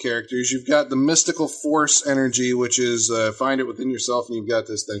Solo characters. You've got the mystical force energy, which is find it within yourself, and you've got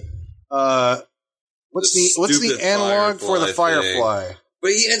this thing. What's the analog for the Firefly?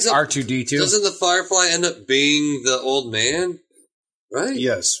 But he ends up R2-D2. Doesn't the Firefly end up being the old man? Right?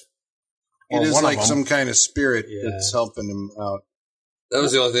 Yes. It is like some kind of spirit that's helping him out. That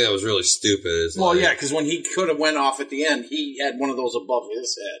was the only thing that was really stupid. Because when he could have went off at the end, he had one of those above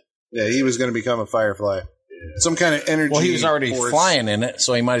his head. Yeah, he was going to become a Firefly. Yeah. Some kind of energy. Well, he was already flying in it,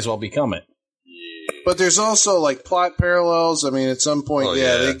 so he might as well become it. But there's also plot parallels. I mean, at some point,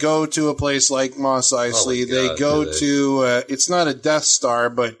 they go to a place like Mos Eisley. They go to it's not a Death Star,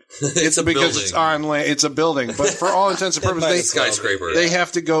 but it's because it's on land. It's a building, but for all intents and purposes, skyscraper. They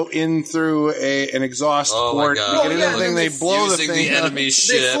have to go in through an exhaust port. They blow the thing. The enemy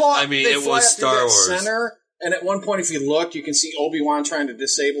ship. It was Star Wars. Center, and at one point, if you look, you can see Obi-Wan trying to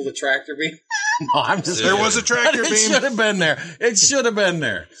disable the tractor beam. No, I'm just. There was a tractor beam. It should have been there.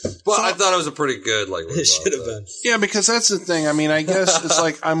 Well, I thought it was a pretty good it should have been. Yeah, because that's the thing. I mean, I guess it's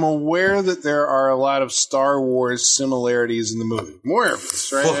I'm aware that there are a lot of Star Wars similarities in the movie.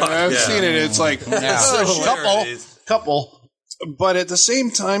 Morpheus, right? I've seen it. It's couple. But at the same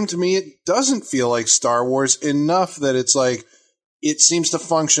time, to me, it doesn't feel like Star Wars enough that it's it seems to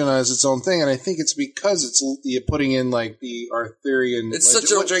function as its own thing, and I think it's because you're putting in the Arthurian,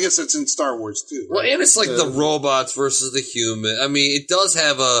 which I guess it's in Star Wars too. Right? Well, and it's the robots versus the human. I mean, it does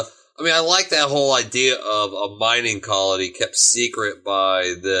have I like that whole idea of a mining colony kept secret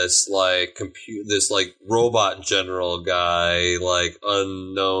by this robot general guy,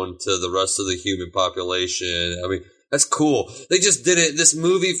 unknown to the rest of the human population. I mean, that's cool. They just did it. This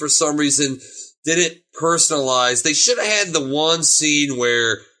movie, for some reason, didn't personalize. They should have had the one scene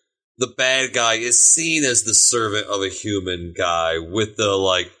where the bad guy is seen as the servant of a human guy with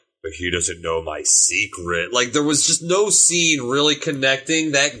the but he doesn't know my secret. There was just no scene really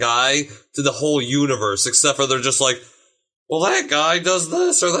connecting that guy to the whole universe, except for they're just well, that guy does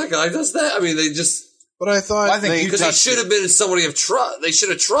this or that guy does that. I mean, they just. But I thought because he should have been somebody of trust. They should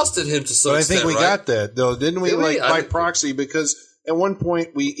have trusted him to some extent. But I think we got that though, didn't we? By proxy, because at one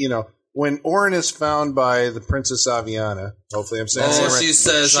point when Orin is found by the Princess Aviana, hopefully I'm saying that right. She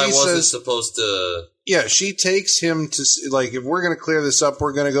says, I wasn't supposed to. Yeah, she takes him to, if we're going to clear this up,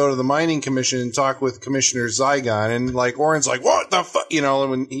 we're going to go to the Mining Commission and talk with Commissioner Zygon. And, Orin's what the fuck? And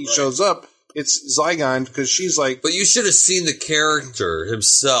when he shows up, it's Zygon because she's But you should have seen the character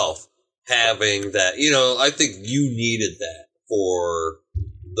himself having that. I think you needed that for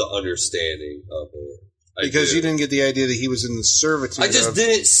the understanding of it. Because you didn't get the idea that he was in the servitude. I just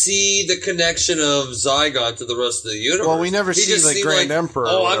didn't see the connection of Zygon to the rest of the universe. Well, we never see the Grand Emperor.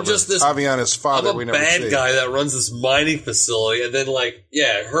 Oh, I'm just this Aviana's father. I'm a bad guy that runs this mining facility, and then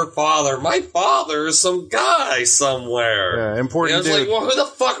her father. My father is some guy somewhere. Yeah, important. And I was who the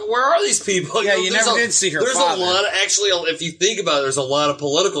fuck? Where are these people? Yeah, you never did see her. There's father. a lot of if you think about it, there's a lot of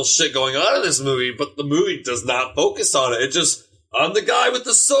political shit going on in this movie, but the movie does not focus on it. It just I'm the guy with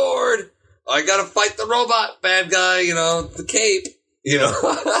the sword. I gotta fight the robot bad guy, the cape,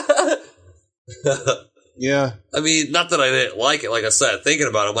 Yeah. I mean, not that I didn't like it. Like I said, thinking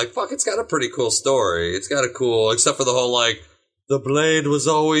about it, I'm fuck, it's got a pretty cool story. It's got a cool, except for the whole, the blade was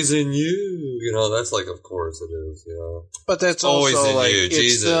always in you. You know, that's like, of course it is, you know. But that's always also in like, you, it's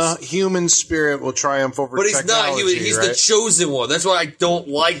Jesus. the human spirit will triumph over But he's technology, not. He's right? the chosen one. That's why I don't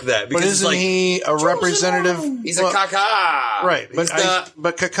like that. Because But isn't it's like, he a representative? he's a caca. Right, He's not,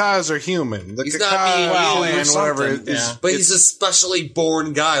 but cacas are human. The he's caca not being clan, whatever. something, yeah. but he's a specially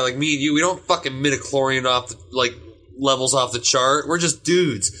born guy like me and you. We don't fucking midichlorian off the, like, levels off the chart. We're just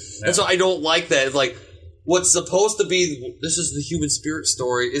dudes. And so I don't like that. It's like, what's supposed to be, this is the human spirit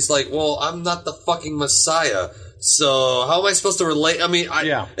story. It's like, well, I'm not the fucking Messiah. So how am I supposed to relate? I mean,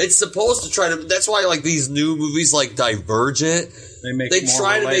 it's supposed to try to, that's why like these new movies like Divergent, they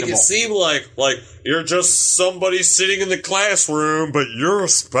try to make it seem like you're just somebody sitting in the classroom, but you're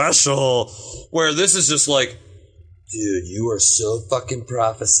special. Where this is just like, dude, you are so fucking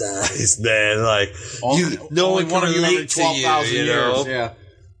prophesized, man. Like, no one can relate to you, you know? Yeah.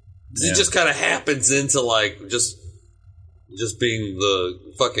 It just kind of happens into, like, just being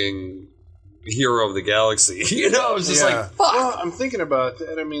the fucking hero of the galaxy. You know? It's just like, fuck. Well, I'm thinking about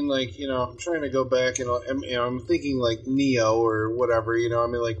that. I mean, like, you know, I'm trying to go back and, you know, I'm thinking, like, Neo or whatever, you know? I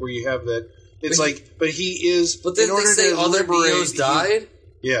mean, like, where you have that. It's but he is. But then they say other Neos died?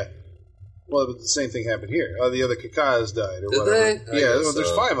 Yeah. Well, but the same thing happened here. The other Kakas died or Did whatever. they? Yeah, well,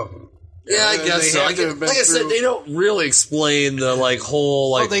 there's 5 of them. Yeah, I guess so. Like I said, they don't really explain the like whole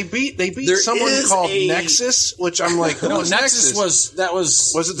like. Oh, they beat someone called Nexus, which I'm like, who was Nexus? Was it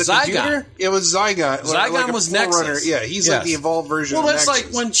the Zygon? computer? It was Zygon. Zygon was Nexus. Yeah, he's like the evolved version. Well, of that's Nexus.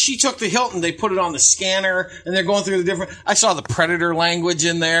 like when she took the Hilton, they put it on the scanner, and they're going through the different. I saw the Predator language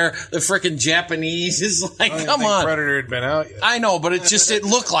in there. The freaking Japanese is like, come on. Predator had been out yet. I know, but it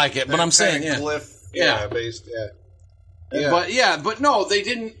looked like it. But I'm saying, glyph, based, but no, they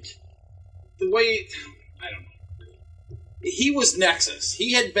didn't. The way, I don't know. He was Nexus.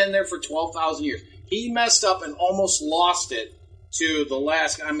 He had been there for 12,000 years. He messed up and almost lost it to the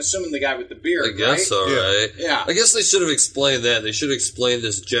last, I'm assuming the guy with the beard, I guess so, right? Yeah. I guess they should have explained that. They should have explained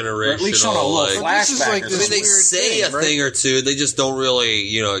this generational, at least shown a little flashback. I mean, they say a thing or two. They just don't really,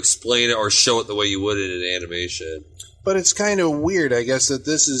 you know, explain it or show it the way you would in an animation. But it's kind of weird, I guess, that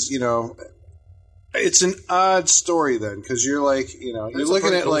this is, you know... It's an odd story then, because you're like, you know, you're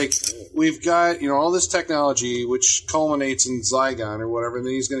looking at like, we've got, you know, all this technology which culminates in Zygon or whatever, and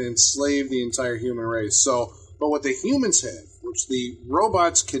then he's going to enslave the entire human race. So, but what the humans have, which the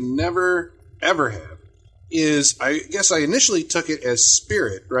robots can never, ever have, is, I guess I initially took it as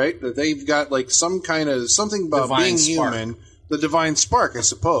spirit, right? That they've got like some kind of, something about divine being spark. human. The divine spark, I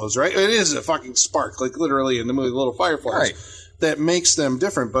suppose, right? It is a fucking spark, like literally in the movie Little Fireflies. Right. That makes them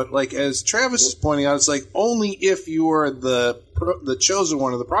different, but like as Travis is pointing out, it's like only if you are the chosen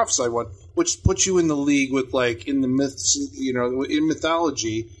one or the prophesied one, which puts you in the league with like in the myths, you know, in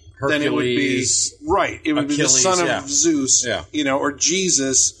mythology, Hercules, then it would be right. It would be the son of Zeus, you know, or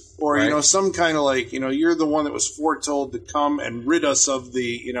Jesus, or you know, some kind of like, you know, you're the one that was foretold to come and rid us of the,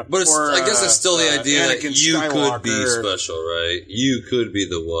 you know. But or, I guess it's still the idea that Anakin you Skywalker could be special, right? You could be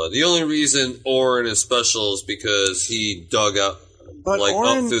the one. The only reason Orin is special is because he dug up, but like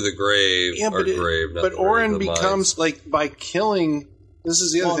Orin, up through the grave, yeah, or grave. But Orin becomes like by killing. This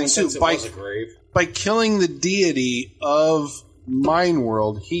is the other thing too. By killing the deity of Mind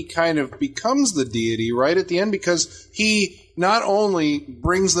World, he kind of becomes the deity right at the end, because he not only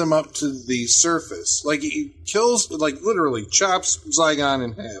brings them up to the surface, like he kills, like literally chops Zygon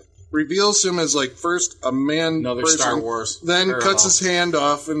in half, reveals him as like first a man, another person, Star Wars, then cuts his hand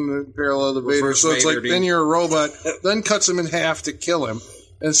off in the parallel to Vader. So it's like then you're a robot, then cuts him in half to kill him,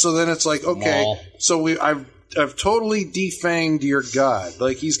 and so then it's like okay, so I've totally defanged your god.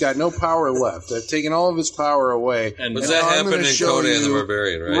 Like, he's got no power left. I've taken all of his power away. But that happened in Conan the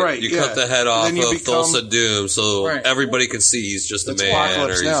Barbarian, right? Right, you cut the head off of Thulsa Doom, so Right. everybody can see he's just a man.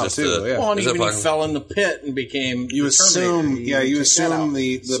 Apocalypse Or he's now, just too, yeah. Well, and even he fell in the pit and became. You assume, you assume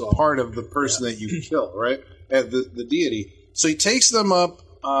the So- part of the person that you kill, right? The deity. So he takes them up,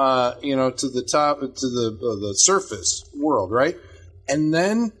 you know, to the top, to the surface world, right? And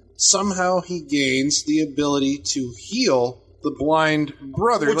then somehow he gains the ability to heal the blind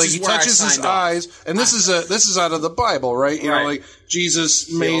brother. Which like is he where I touches his signed off. eyes, and this is out of the Bible, right? You know, like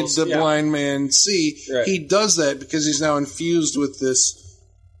Jesus made the blind man see. Right. He does that because he's now infused with this.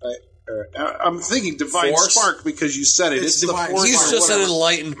 I'm thinking divine Force? spark because you said it. It's the divine force. He's or just an whatever.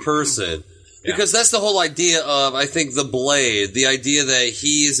 enlightened person. Because that's the whole idea of, I think, the blade. The idea that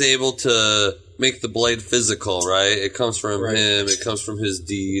he is able to make the blade physical, right? It comes from him. It comes from his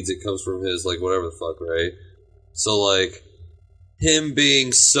deeds. It comes from his, like, whatever the fuck, right? So, like, him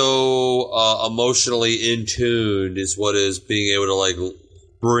being so emotionally in tune is what is being able to, like,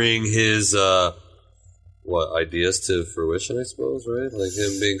 bring his, ideas to fruition, I suppose, right? Like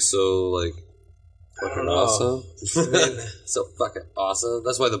him being so, like, fucking awesome. So fucking awesome.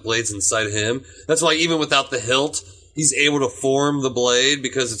 That's why the blade's inside him. That's why even without the hilt, he's able to form the blade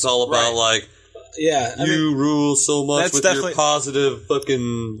because it's all about, like, you rule so much with your positive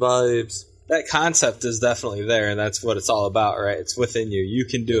fucking vibes. That concept is definitely there, and that's what it's all about, right? It's within you. You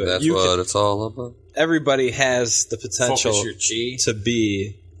can do it. That's what it's all about. Everybody has the potential to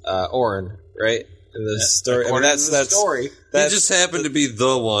be Orin, right? In the story. I mean, that's the story. He just happened to be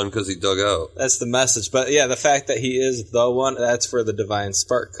the one because he dug out. That's the message. But yeah, the fact that he is the one, that's where the divine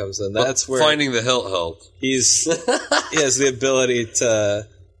spark comes in. That's where finding the hilt helped. He has the ability to,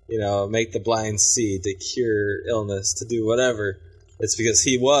 make the blind see, to cure illness, to do whatever. It's because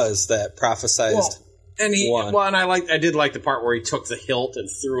he was that prophesized one. Well, and I did like the part where he took the hilt and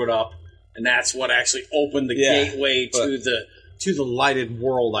threw it up, and that's what actually opened the gateway to the lighted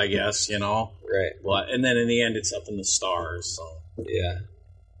world, I guess, Right. But and then in the end, it's up in the stars. So yeah.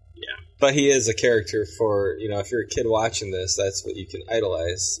 But he is a character for if you're a kid watching this, that's what you can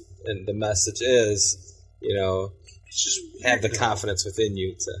idolize, and the message is, it's just weird, have the confidence within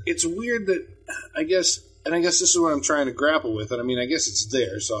you to. It's weird that I guess this is what I'm trying to grapple with, and I mean, I guess it's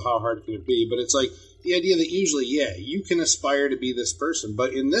there. So how hard can it be? But it's like the idea that usually, you can aspire to be this person,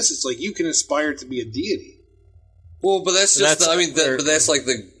 but in this, it's like you can aspire to be a deity. Well, but that's just but that's like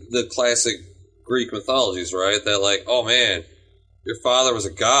the classic Greek mythologies, right? That like, oh man, your father was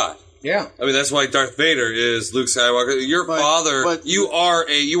a god. Yeah. I mean, that's why Darth Vader is Luke Skywalker. Your father, you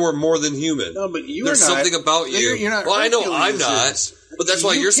are more than human. No, but you There's are not, something about you. You're not well, I know I'm not. But that's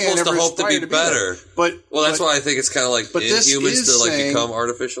why you're supposed to hope to be better. That's why I think it's kind of like inhumans to like become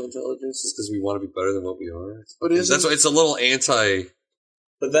artificial intelligences because we want to be better than what we are. But that's why it's a little anti.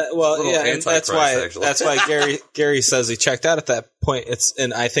 But and that's why Gary says he checked out at that point.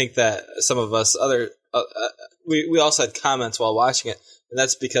 And I think that some of us we also had comments while watching it, and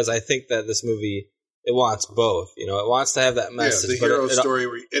that's because I think that this movie, it wants both. It wants to have that message. The hero story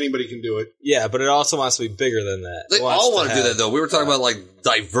where anybody can do it. Yeah, but it also wants to be bigger than that. They all want to do that, though. We were talking about, like,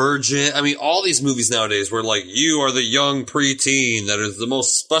 Divergent. I mean, all these movies nowadays where, like, you are the young preteen that is the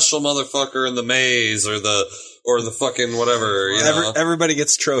most special motherfucker in the maze or the fucking whatever, Everybody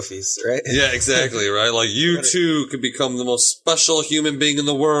gets trophies, right? Yeah, exactly, right? Like, you, too, could become the most special human being in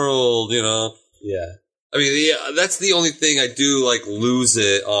the world, Yeah. I mean, that's the only thing I do, like, lose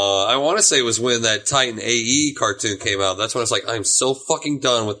it. I want to say it was when that Titan AE cartoon came out. That's when I was like, I'm so fucking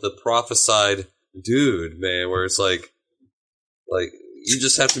done with the prophesied dude, man, where it's like, you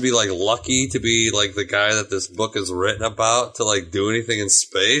just have to be, like, lucky to be, like, the guy that this book is written about to, like, do anything in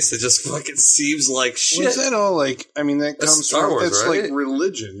space. It just fucking seems like shit. Well, is that all, like, I mean, that comes Star Wars, that's right? like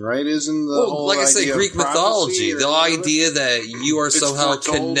religion, right? Isn't the whole like I say, idea Greek mythology, the idea that you are somehow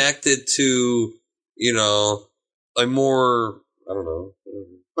foretold? connected to, a more, I don't know.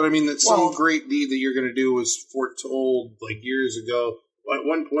 But I mean, that some great deed that you're going to do was foretold, like, years ago. At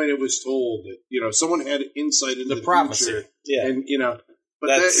one point, it was told that, someone had insight into the prophecy. Future. Yeah. And, but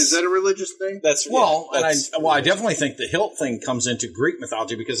is that a religious thing? I definitely think the hilt thing comes into Greek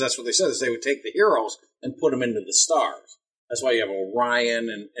mythology because that's what they said, is they would take the heroes and put them into the stars. That's why you have Orion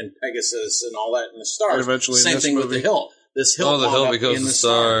and Pegasus and all that in the stars. And eventually same thing with the hilt. This hilt the hilt becomes in the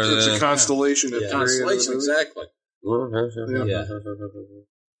star. It's a constellation. Constellation, exactly. Yeah.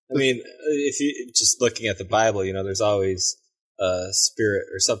 I mean, if you just looking at the Bible, there's always a spirit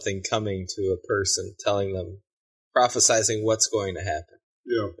or something coming to a person, telling them, prophesizing what's going to happen.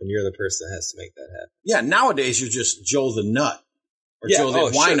 Yeah. And you're the person that has to make that happen. Yeah, nowadays you're just Joe the Nut. Or Joe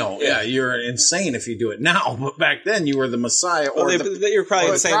the Wino. Sure. Yeah, you're insane if you do it now. But back then you were the Messiah. You're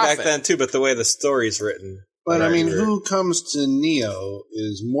probably insane back then too, but the way the story's written. But I mean, who comes to Neo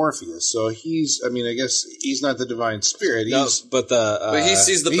is Morpheus. So I guess he's not the divine spirit. But he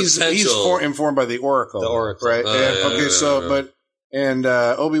sees the potential. He's informed by the Oracle. The Oracle. Right?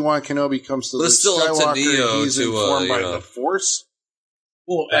 Obi-Wan Kenobi comes to Luke Skywalker. Neo he's informed by the Force.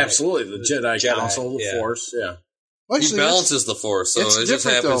 Well, absolutely. The Jedi Council, the Force, yeah. Well, actually, he balances the Force, so it just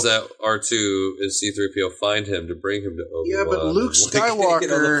happens that R2 and C-3PO find him to bring him to Obi-Wan. Yeah, but Luke Skywalker,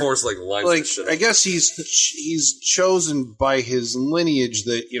 the Force lines shit up. I guess he's chosen by his lineage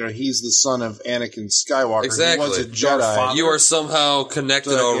that he's the son of Anakin Skywalker. Exactly, he was a Jedi. You are somehow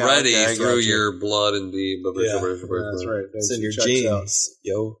connected already through your blood and deed. That's right. It's in your genes,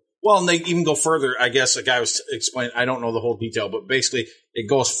 yo. Well, and they even go further. I guess a guy was explaining. I don't know the whole detail, but basically it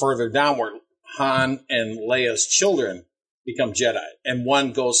goes further downward. Han and Leia's children become Jedi, and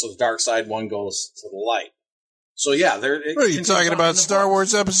one goes to the dark side, one goes to the light. So yeah, what are you talking about? Star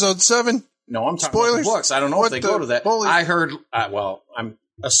Wars Episode 7? No, I'm talking Spoilers? about the books. I don't know if they go to that. I heard.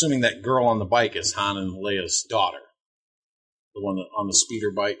 assuming that girl on the bike is Han and Leia's daughter, the one on the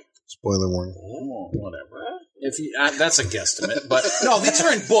speeder bike. Spoiler warning. Oh, whatever. If you, that's a guesstimate, but no, these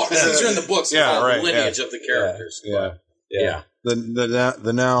are in books. These are in the books. Yeah, right. The lineage of the characters. Yeah.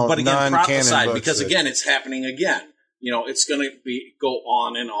 The now but again, non-canon prophesied books because again, it's happening again. It's going to go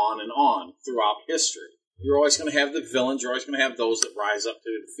on and on and on throughout history. You're always going to have the villains. You're always going to have those that rise up to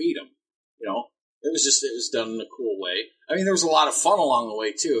defeat them. It was done in a cool way. I mean, there was a lot of fun along the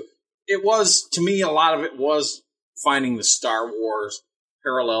way too. It was, to me, a lot of it was finding the Star Wars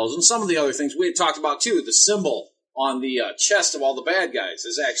parallels and some of the other things we had talked about too. The symbol on the chest of all the bad guys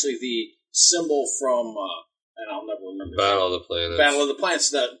is actually the symbol from, and I'll never remember. Battle of the Planets. Battle of the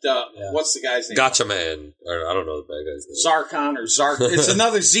Planets. What's the guy's name? Gotcha Man. Or, I don't know the bad guy's name. Zarkon or Zark. It's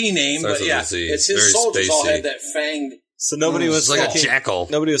another Z name, but yeah, it's his Very soldiers all spacey. had that fanged. So nobody was like thinking, a jackal.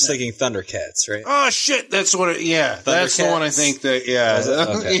 Nobody was thinking Thundercats, right? Oh shit! That's what. That's the one I think that. Yeah.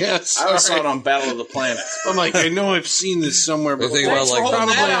 Okay. Yes. I always saw it on Battle of the Planets. I'm like, I know I've seen this somewhere, but think about, like,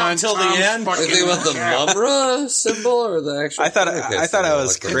 probably on until the Tom's end. fucking- You think about the Mumra symbol or the actual? I thought I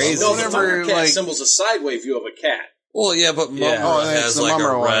was Thundercat crazy. symbol? No, the Whenever, Thundercat like- symbol's a sideway view of a cat. Well, yeah, but Mumra Yeah. Oh, that's has the like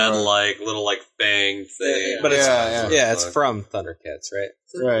Mumra a one, red, right. like little like fang thing. But it's Yeah. it's from Thundercats, right?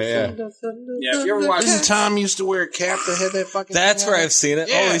 Right. Yeah. Yeah, if you ever watch Didn't Tom used to wear a cap that had that fucking? That's thing where on I've seen it.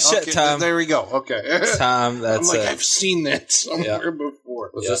 Yeah, Holy shit, okay, Tom! There we go. Okay. Tom, I'm that's like, it. I've seen that somewhere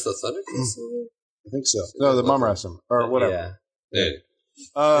before. Was this the Thundercat symbol? I think so. No, the Mumra symbol or whatever. Yeah. Yeah.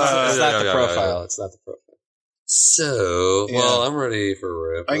 It's not the yeah, profile. yeah. It's not the profile. So, Yeah. well, I'm ready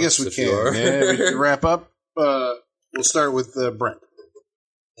for wrap. I guess we if you can. are. Yeah, we can wrap up. We'll start with Brent.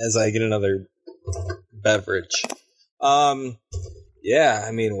 As I get another beverage. Yeah,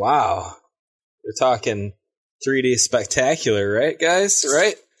 I mean, wow. We're talking 3D spectacular, right, guys?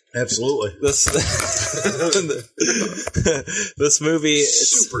 Right? Absolutely. This this movie,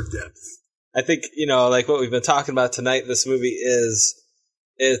 it's, Super depth. I think, like what we've been talking about tonight, this movie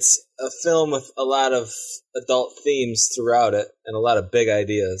it's a film with a lot of adult themes throughout it and a lot of big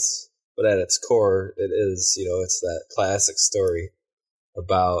ideas. But at its core, it is, it's that classic story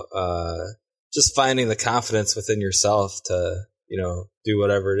about just finding the confidence within yourself to, do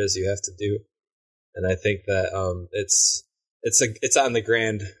whatever it is you have to do. And I think that it's on the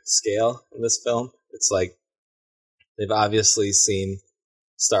grand scale in this film. It's like they've obviously seen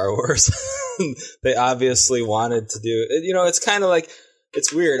Star Wars. They obviously wanted to do it. It's kind of like,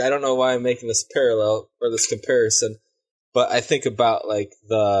 it's weird. I don't know why I'm making this parallel or this comparison, but I think about like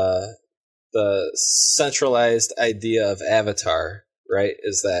the centralized idea of Avatar, right?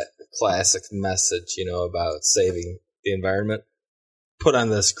 Is that classic message, about saving the environment put on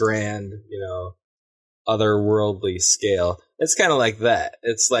this grand, otherworldly scale. It's kind of like that.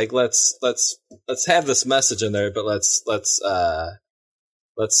 It's like, let's have this message in there, but let's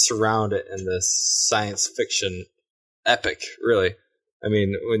surround it in this science fiction epic, really. I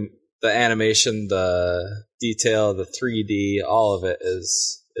mean, when the animation, the detail, the 3D, all of it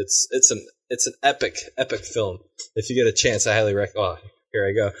is, it's an epic film. If you get a chance, I highly recommend. Oh, here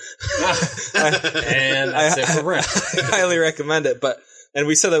I go. And that's it for Brent. I highly recommend it. And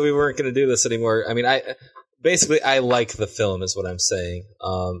we said that we weren't going to do this anymore. I mean, I like the film, is what I'm saying.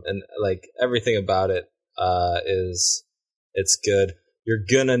 And like everything about it it's good. You're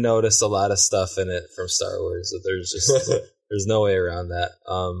gonna notice a lot of stuff in it from Star Wars. There's no way around that.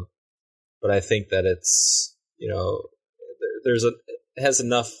 But I think that it's, it has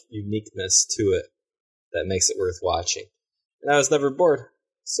enough uniqueness to it that makes it worth watching. And I was never bored.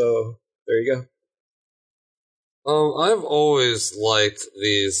 So there you go. I've always liked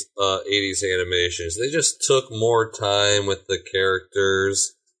these 80s animations. They just took more time with the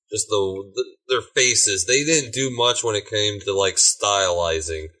characters, just their faces. They didn't do much when it came to like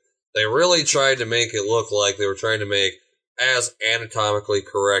stylizing. They really tried to make it look like they were trying to make as anatomically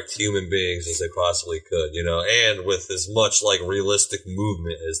correct human beings as they possibly could, and with as much like realistic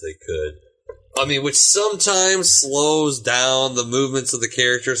movement as they could. I mean, which sometimes slows down the movements of the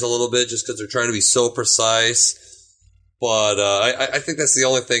characters a little bit just because they're trying to be so precise. But I think that's the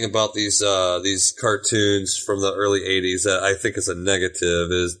only thing about these cartoons from the early 80s that I think is a negative,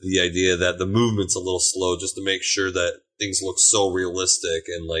 is the idea that the movement's a little slow just to make sure that things look so realistic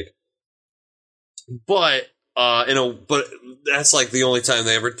and like. But that's like the only time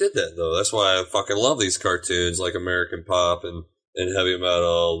they ever did that, though. That's why I fucking love these cartoons like American Pop and Heavy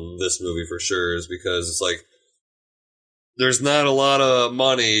Metal. This movie for sure is because it's like there's not a lot of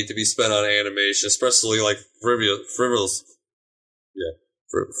money to be spent on animation, especially like frivolous. Yeah,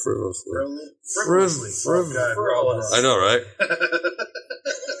 frivolously. I know, right?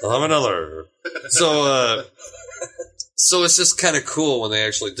 I'll have another. So So it's just kind of cool when they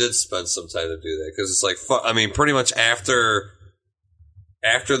actually did spend some time to do that, because it's like, I mean, pretty much after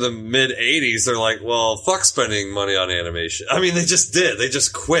the mid 80s, they're like, well, fuck spending money on animation. I mean, they just did. They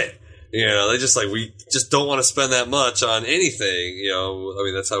just quit. You know, they just like, we just don't want to spend that much on anything. You know, I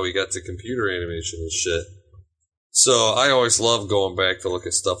mean, that's how we got to computer animation and shit. So I always love going back to look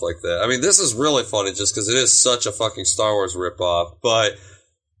at stuff like that. I mean, this is really funny just because it is such a fucking Star Wars ripoff, but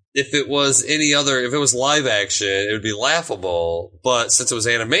if it was if it was live action, it would be laughable. But since it was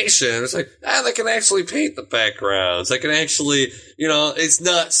animation, it's like, they can actually paint the backgrounds. They can actually, you know, it's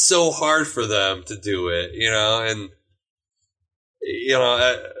not so hard for them to do it, you know, and, you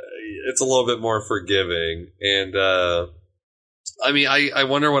know, it's a little bit more forgiving. And, I mean, I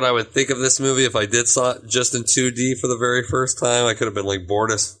wonder what I would think of this movie if I did saw it just in 2D for the very first time. I could have been like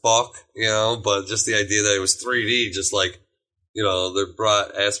bored as fuck, you know, but just the idea that it was 3D, just like, you know, they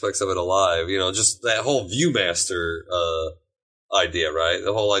brought aspects of it alive. You know, just that whole Viewmaster idea, right?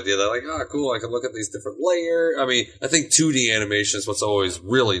 The whole idea that, like, cool, I can look at these different layers. I mean, I think 2D animation is what's always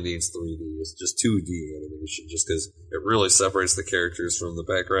really needs 3D. It's just 2D animation, just because it really separates the characters from the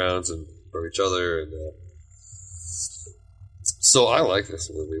backgrounds and from each other. And so I like this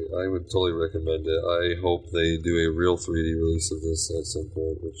movie. I would totally recommend it. I hope they do a real 3D release of this at some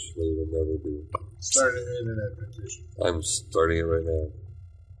point, which they will never do. Starting an internet petition. I'm starting it right now.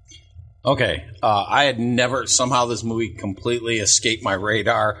 Okay. I had never, somehow this movie completely escaped my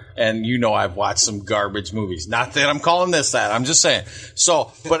radar, and you know I've watched some garbage movies. Not that I'm calling this that, I'm just saying.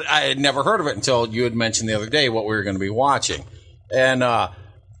 So, but I had never heard of it until you had mentioned the other day what we were going to be watching. And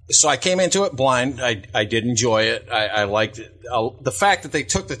so I came into it blind. I did enjoy it. I liked it. The fact that they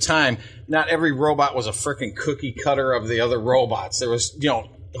took the time, not every robot was a freaking cookie cutter of the other robots. There was, you know,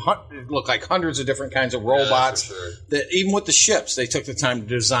 it looked like hundreds of different kinds of robots. Yeah, sure. That even with the ships, they took the time to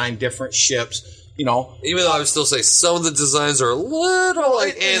design different ships. You know, even though I would still say some of the designs are a little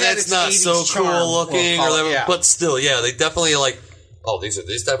like, and that's not so cool looking, or whatever. Yeah. But still, yeah, they definitely like. Oh, these are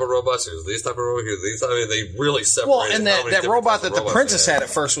these type of robots. Here's these type of robots. Here's these. I mean, they really separate. Well, and that robot that the princess had at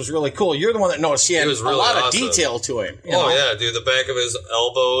first was really cool. You're the one that noticed he had really a lot of detail to him. You know? Yeah, dude. The back of his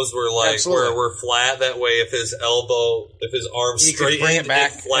elbows were like were flat. That way, if his arms straightened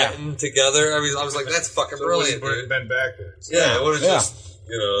and flattened together, I mean, I was like, that's fucking brilliant, dude. Been backwards. Yeah, it would have just.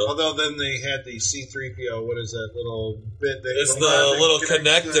 You know. Although then they had the C-3PO, what is that little bit? It's the little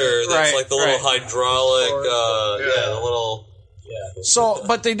connector that's like the little hydraulic, the little... Yeah. So,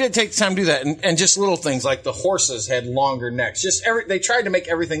 but they did take the time to do that, and just little things like the horses had longer necks. They tried to make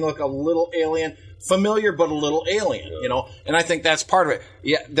everything look a little alien, familiar but a little alien, you know. And I think that's part of it.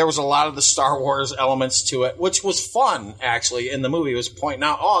 Yeah, there was a lot of the Star Wars elements to it, which was fun actually. In the movie, it was pointing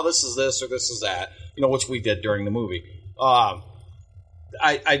out, oh, this is this or this is that, you know, which we did during the movie. The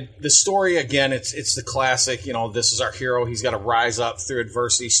story again, it's the classic, you know, this is our hero. He's got to rise up through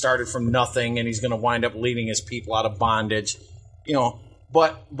adversity. Started from nothing, and he's going to wind up leading his people out of bondage. You know,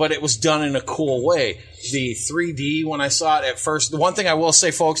 but it was done in a cool way. The 3D, when I saw it at first, the one thing I will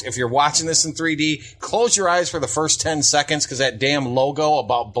say, folks, if you're watching this in 3D, close your eyes for the first 10 seconds because that damn logo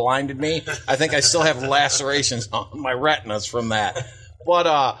about blinded me. I think I still have lacerations on my retinas from that.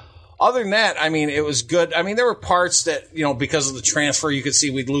 But other than that, I mean, it was good. I mean, there were parts that, you know, because of the transfer, you could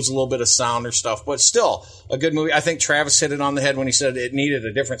see we'd lose a little bit of sound or stuff, but still a good movie. I think Travis hit it on the head when he said it needed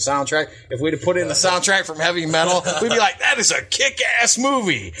a different soundtrack. If we'd have put in the soundtrack from Heavy Metal, we'd be like, that is a kick-ass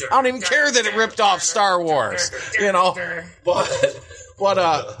movie. I don't even care that it ripped off Star Wars, you know.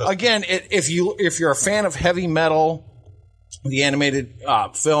 But again, if you're a fan of Heavy Metal, the animated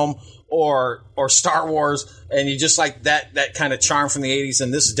film, or Star Wars, and you just like that kind of charm from the 80s,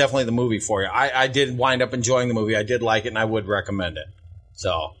 and this is definitely the movie for you. I did wind up enjoying the movie. I did like it, and I would recommend it.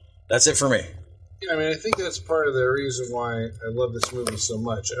 So, that's it for me. Yeah, I mean, I think that's part of the reason why I love this movie so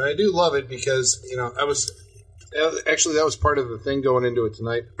much. And I do love it because, you know, that was part of the thing going into it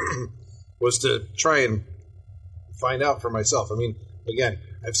tonight, was to try and find out for myself. I mean, again,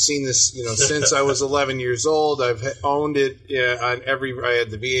 I've seen this, you know, since I was 11 years old. I've owned it on I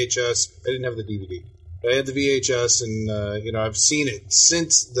had the VHS. I didn't have the DVD. I had the VHS, and, you know, I've seen it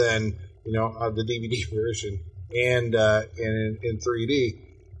since then, you know, the DVD version and in 3D.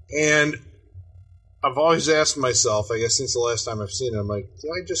 And I've always asked myself, I guess since the last time I've seen it, I'm like, do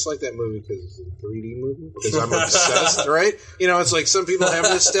I just like that movie because it's a 3D movie? Because I'm obsessed, right? You know, it's like some people have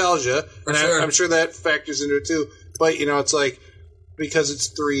nostalgia, and I'm sure that factors into it too. But, you know, it's like, because it's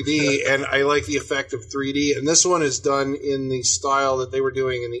 3D, and I like the effect of 3D. And this one is done in the style that they were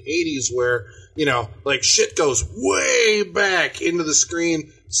doing in the 80s where, you know, like shit goes way back into the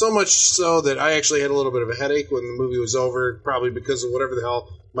screen, so much so that I actually had a little bit of a headache when the movie was over, probably because of whatever the hell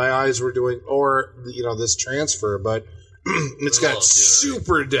my eyes were doing, or, you know, this transfer. But It's got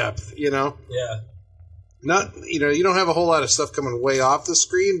super depth, you know? Yeah. Not, you know, you don't have a whole lot of stuff coming way off the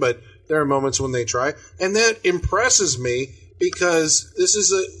screen, but there are moments when they try. And that impresses me because this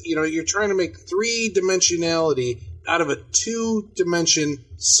is you're trying to make 3-dimensionality out of a 2-dimension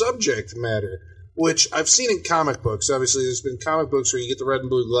subject matter, which I've seen in comic books. Obviously, there's been comic books where you get the red and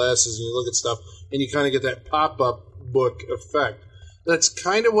blue glasses and you look at stuff and you kind of get that pop-up book effect. That's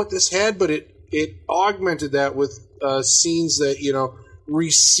kind of what this had, but it augmented that with scenes that,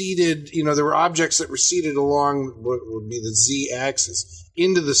 receded, there were objects that receded along what would be the Z-axis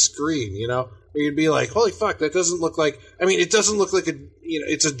into the screen, where you'd be like, holy fuck, that doesn't look like, it doesn't look like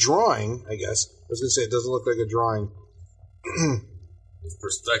it's a drawing, I guess. I was going to say it doesn't look like a drawing. It's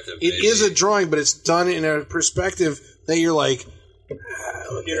perspective. It is a drawing, but it's done in a perspective that you're like...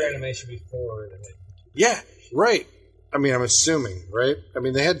 Computer animation before. Yeah, right. I'm assuming, right?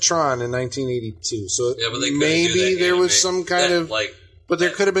 They had Tron in 1982, so yeah, but maybe there was some kind of... But there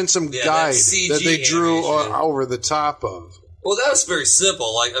could have been some guide that they drew over the top of. Well, that was very simple.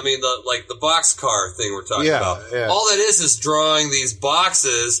 The boxcar thing we're talking about. Yeah. All that is drawing these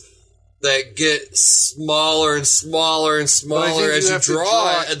boxes that get smaller and smaller and smaller as you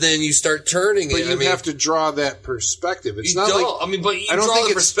draw it, and then you start turning it. But you have to draw that perspective. It's not like... but you draw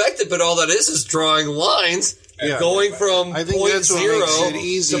the perspective, but all that is drawing lines... Yeah. Going from I think point that's what zero makes it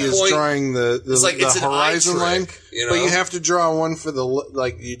easy to is point, drawing the it's horizon line. You But you have to draw one for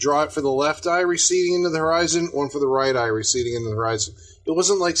you draw it for the left eye receding into the horizon, one for the right eye receding into the horizon. It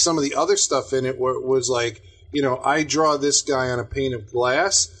wasn't like some of the other stuff in it where it was like, I draw this guy on a pane of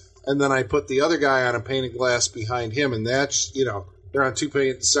glass, and then I put the other guy on a pane of glass behind him, and that's, they're on 2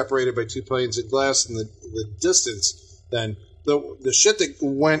 panes, separated by 2 panes of glass, and the distance then... The shit that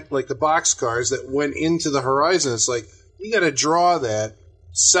went, like the boxcars that went into the horizon, it's like, you got to draw that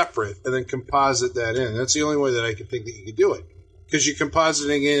separate and then composite that in. That's the only way that I could think that you could do it. Because you're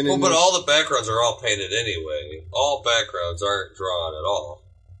compositing in... Well, but all the backgrounds are all painted anyway. All backgrounds aren't drawn at all.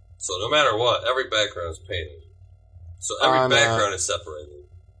 So no matter what, every background is painted. So every background is separated.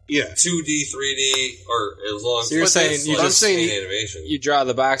 Yeah. 2D, 3D, or as long as... So you're saying animation. You draw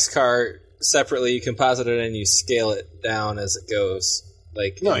the boxcar... separately, you composite it and you scale it down as it goes.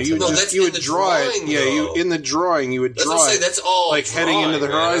 You would draw it. Yeah, in the drawing you would draw it. That's all heading into the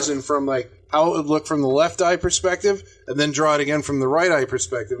horizon from how it would look from the left eye perspective, and then draw it again from the right eye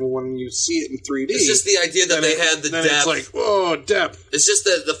perspective. And when you see it in 3D, it's just the idea that they had the depth. It's like, whoa, depth. It's just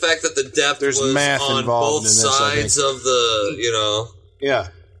that the fact that the depth was math on involved both sides of the, Yeah,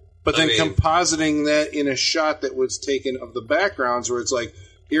 but then compositing that in a shot that was taken of the backgrounds, where it's like.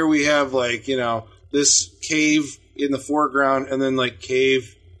 Here we have, this cave in the foreground and then,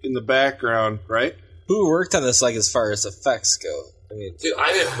 cave in the background, right? Who worked on this, as far as effects go? Dude,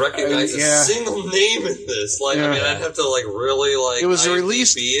 I didn't recognize a single name in this. I'd have to, really, it was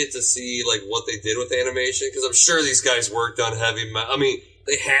released it to see, what they did with animation, because I'm sure these guys worked on heavy metal.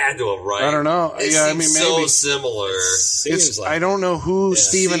 They had to have, right? I don't know. Maybe. So similar. I don't know who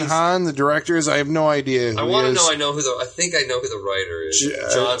Stephen Hahn, the director, is. I have no idea who I want to know. I think I know who the writer is.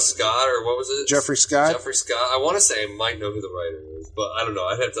 John Scott, or what was it? Jeffrey Scott? Jeffrey Scott. I want to say I might know who the writer is, but I don't know.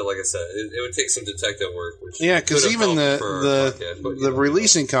 I'd have to, like I said, it would take some detective work. Because even the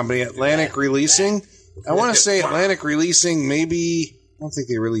releasing company, Atlantic Releasing, I want to say Atlantic Releasing, maybe, I don't think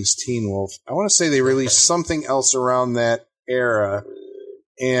they released Teen Wolf. I want to say they released something else around that era.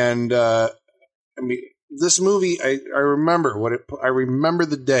 And this movie, I remember I remember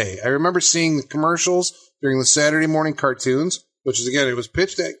the day. I remember seeing the commercials during the Saturday morning cartoons, which is, again, it was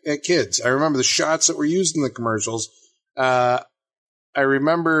pitched at kids. I remember the shots that were used in the commercials. I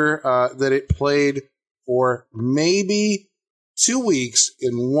remember that it played for maybe 2 weeks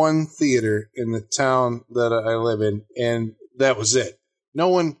in one theater in the town that I live in, and that was it. No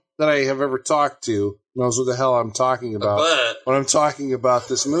one that I have ever talked to knows what the hell I'm talking about when I'm talking about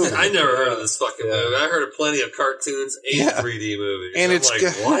this movie. I never heard of this fucking movie. I heard of plenty of cartoons and 3D movies. And it's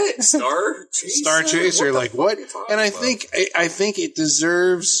what? Star Chaser? Star Chaser, what? And I think it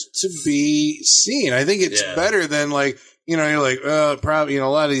deserves to be seen. I think it's better than you're probably, a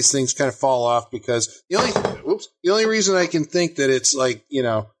lot of these things kind of fall off because the only reason I can think that it's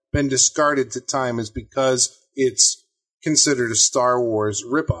been discarded to time is because it's considered a Star Wars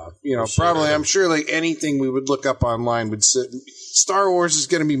ripoff. Probably, I'm sure anything we would look up online would say Star Wars is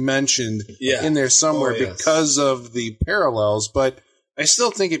going to be mentioned in there somewhere because of the parallels, but I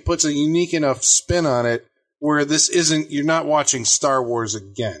still think it puts a unique enough spin on it where you're not watching Star Wars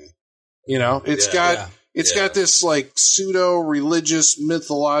again. It's got this pseudo-religious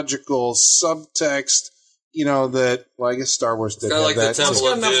mythological subtext that. Well, I guess Star Wars did have like that. The Temple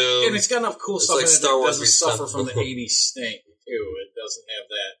of Doom. And it's got enough cool stuff like in it Star that Wars doesn't suffer from the 80s stink, too. It doesn't have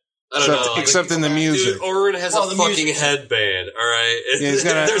that. I don't know. Except in the music. Dude, Orin has a fucking headband, all right? Yeah, he's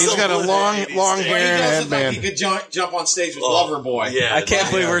got a long hair and a headband. He could jump on stage with Loverboy. Yeah, I can't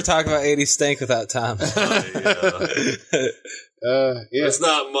believe we're talking about 80s stank without Tom. It's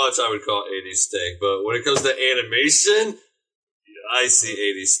not much I would call 80s stank, but when it comes to animation, I see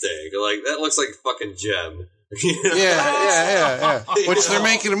 80s stank. Like, that looks like fucking Gem. Yeah. Which they're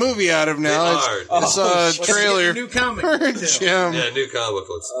making a movie out of now. It's a trailer. New comic. Gem. Yeah, new comic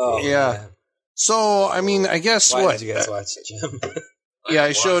looks. Yeah. So, I mean, I guess Why what? did you guys watch Gem? Yeah,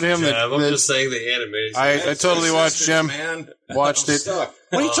 I showed him that. I'm just saying the animation. I totally watched Gem. Watched it. What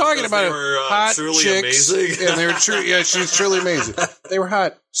are you talking about? They were, hot truly chicks. amazing. And they were true. Yeah, she was truly amazing. They were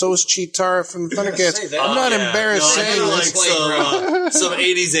hot. So was Cheetara from Thundercats. I'm not embarrassed saying like this. some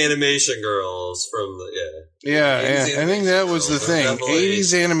 80s animation girls from the Yeah. I think that was the thing.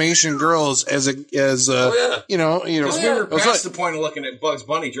 80s animation girls as we were past the point of looking at Bugs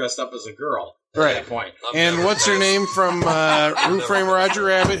Bunny dressed up as a girl. Right. At that point. And what's her name from Who Framed Roger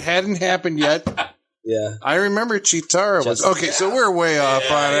Rabbit? Hadn't happened yet. Yeah. I remember Cheetara was... Okay, so we're way off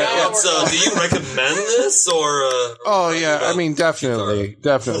on it. Yeah, so do you recommend this or... Oh, yeah. I mean, definitely.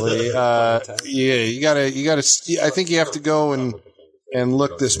 Yeah, you gotta... I think you have to go and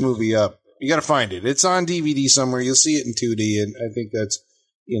look this movie up. You gotta find it. It's on DVD somewhere. You'll see it in 2D, and I think that's,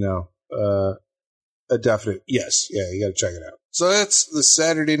 a definite... Yes. Yeah, you gotta check it out. So that's the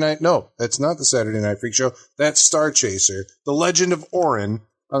Saturday night... No, that's not the Saturday Night Freak Show. That's Star Chaser, The Legend of Orin,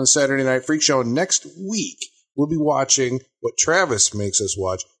 on the Saturday Night Freak Show. Next week, we'll be watching what Travis makes us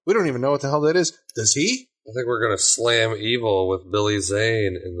watch. We don't even know what the hell that is. Does he? I think we're going to slam evil with Billy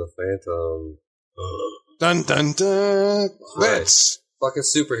Zane in The Phantom. Dun, dun, dun. That's fucking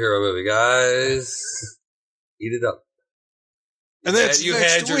superhero movie, guys. Eat it up. And that's you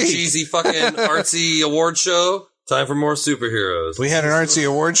had your cheesy fucking artsy award show. Time for more superheroes. We had an artsy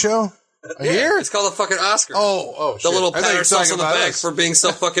award show? Here? It's called the fucking Oscars. Oh, the little pat ourselves on the back for being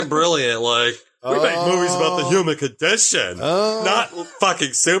so fucking brilliant. Like, we make movies about the human condition, not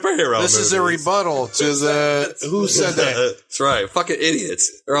fucking superhero This movies. is a rebuttal to the... Who said that? That's right. Fucking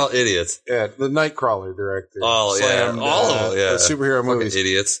idiots. They're all idiots. Yeah, the Nightcrawler director. Oh, yeah. All of them, yeah. The superhero fucking movies.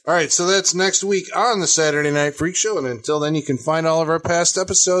 idiots. All right, so that's next week on the Saturday Night Freak Show. And until then, you can find all of our past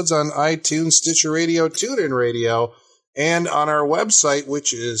episodes on iTunes, Stitcher Radio, TuneIn Radio, and on our website,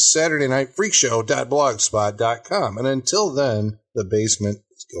 which is SaturdayNightFreakshow.blogspot.com. And until then, the basement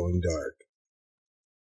is going dark.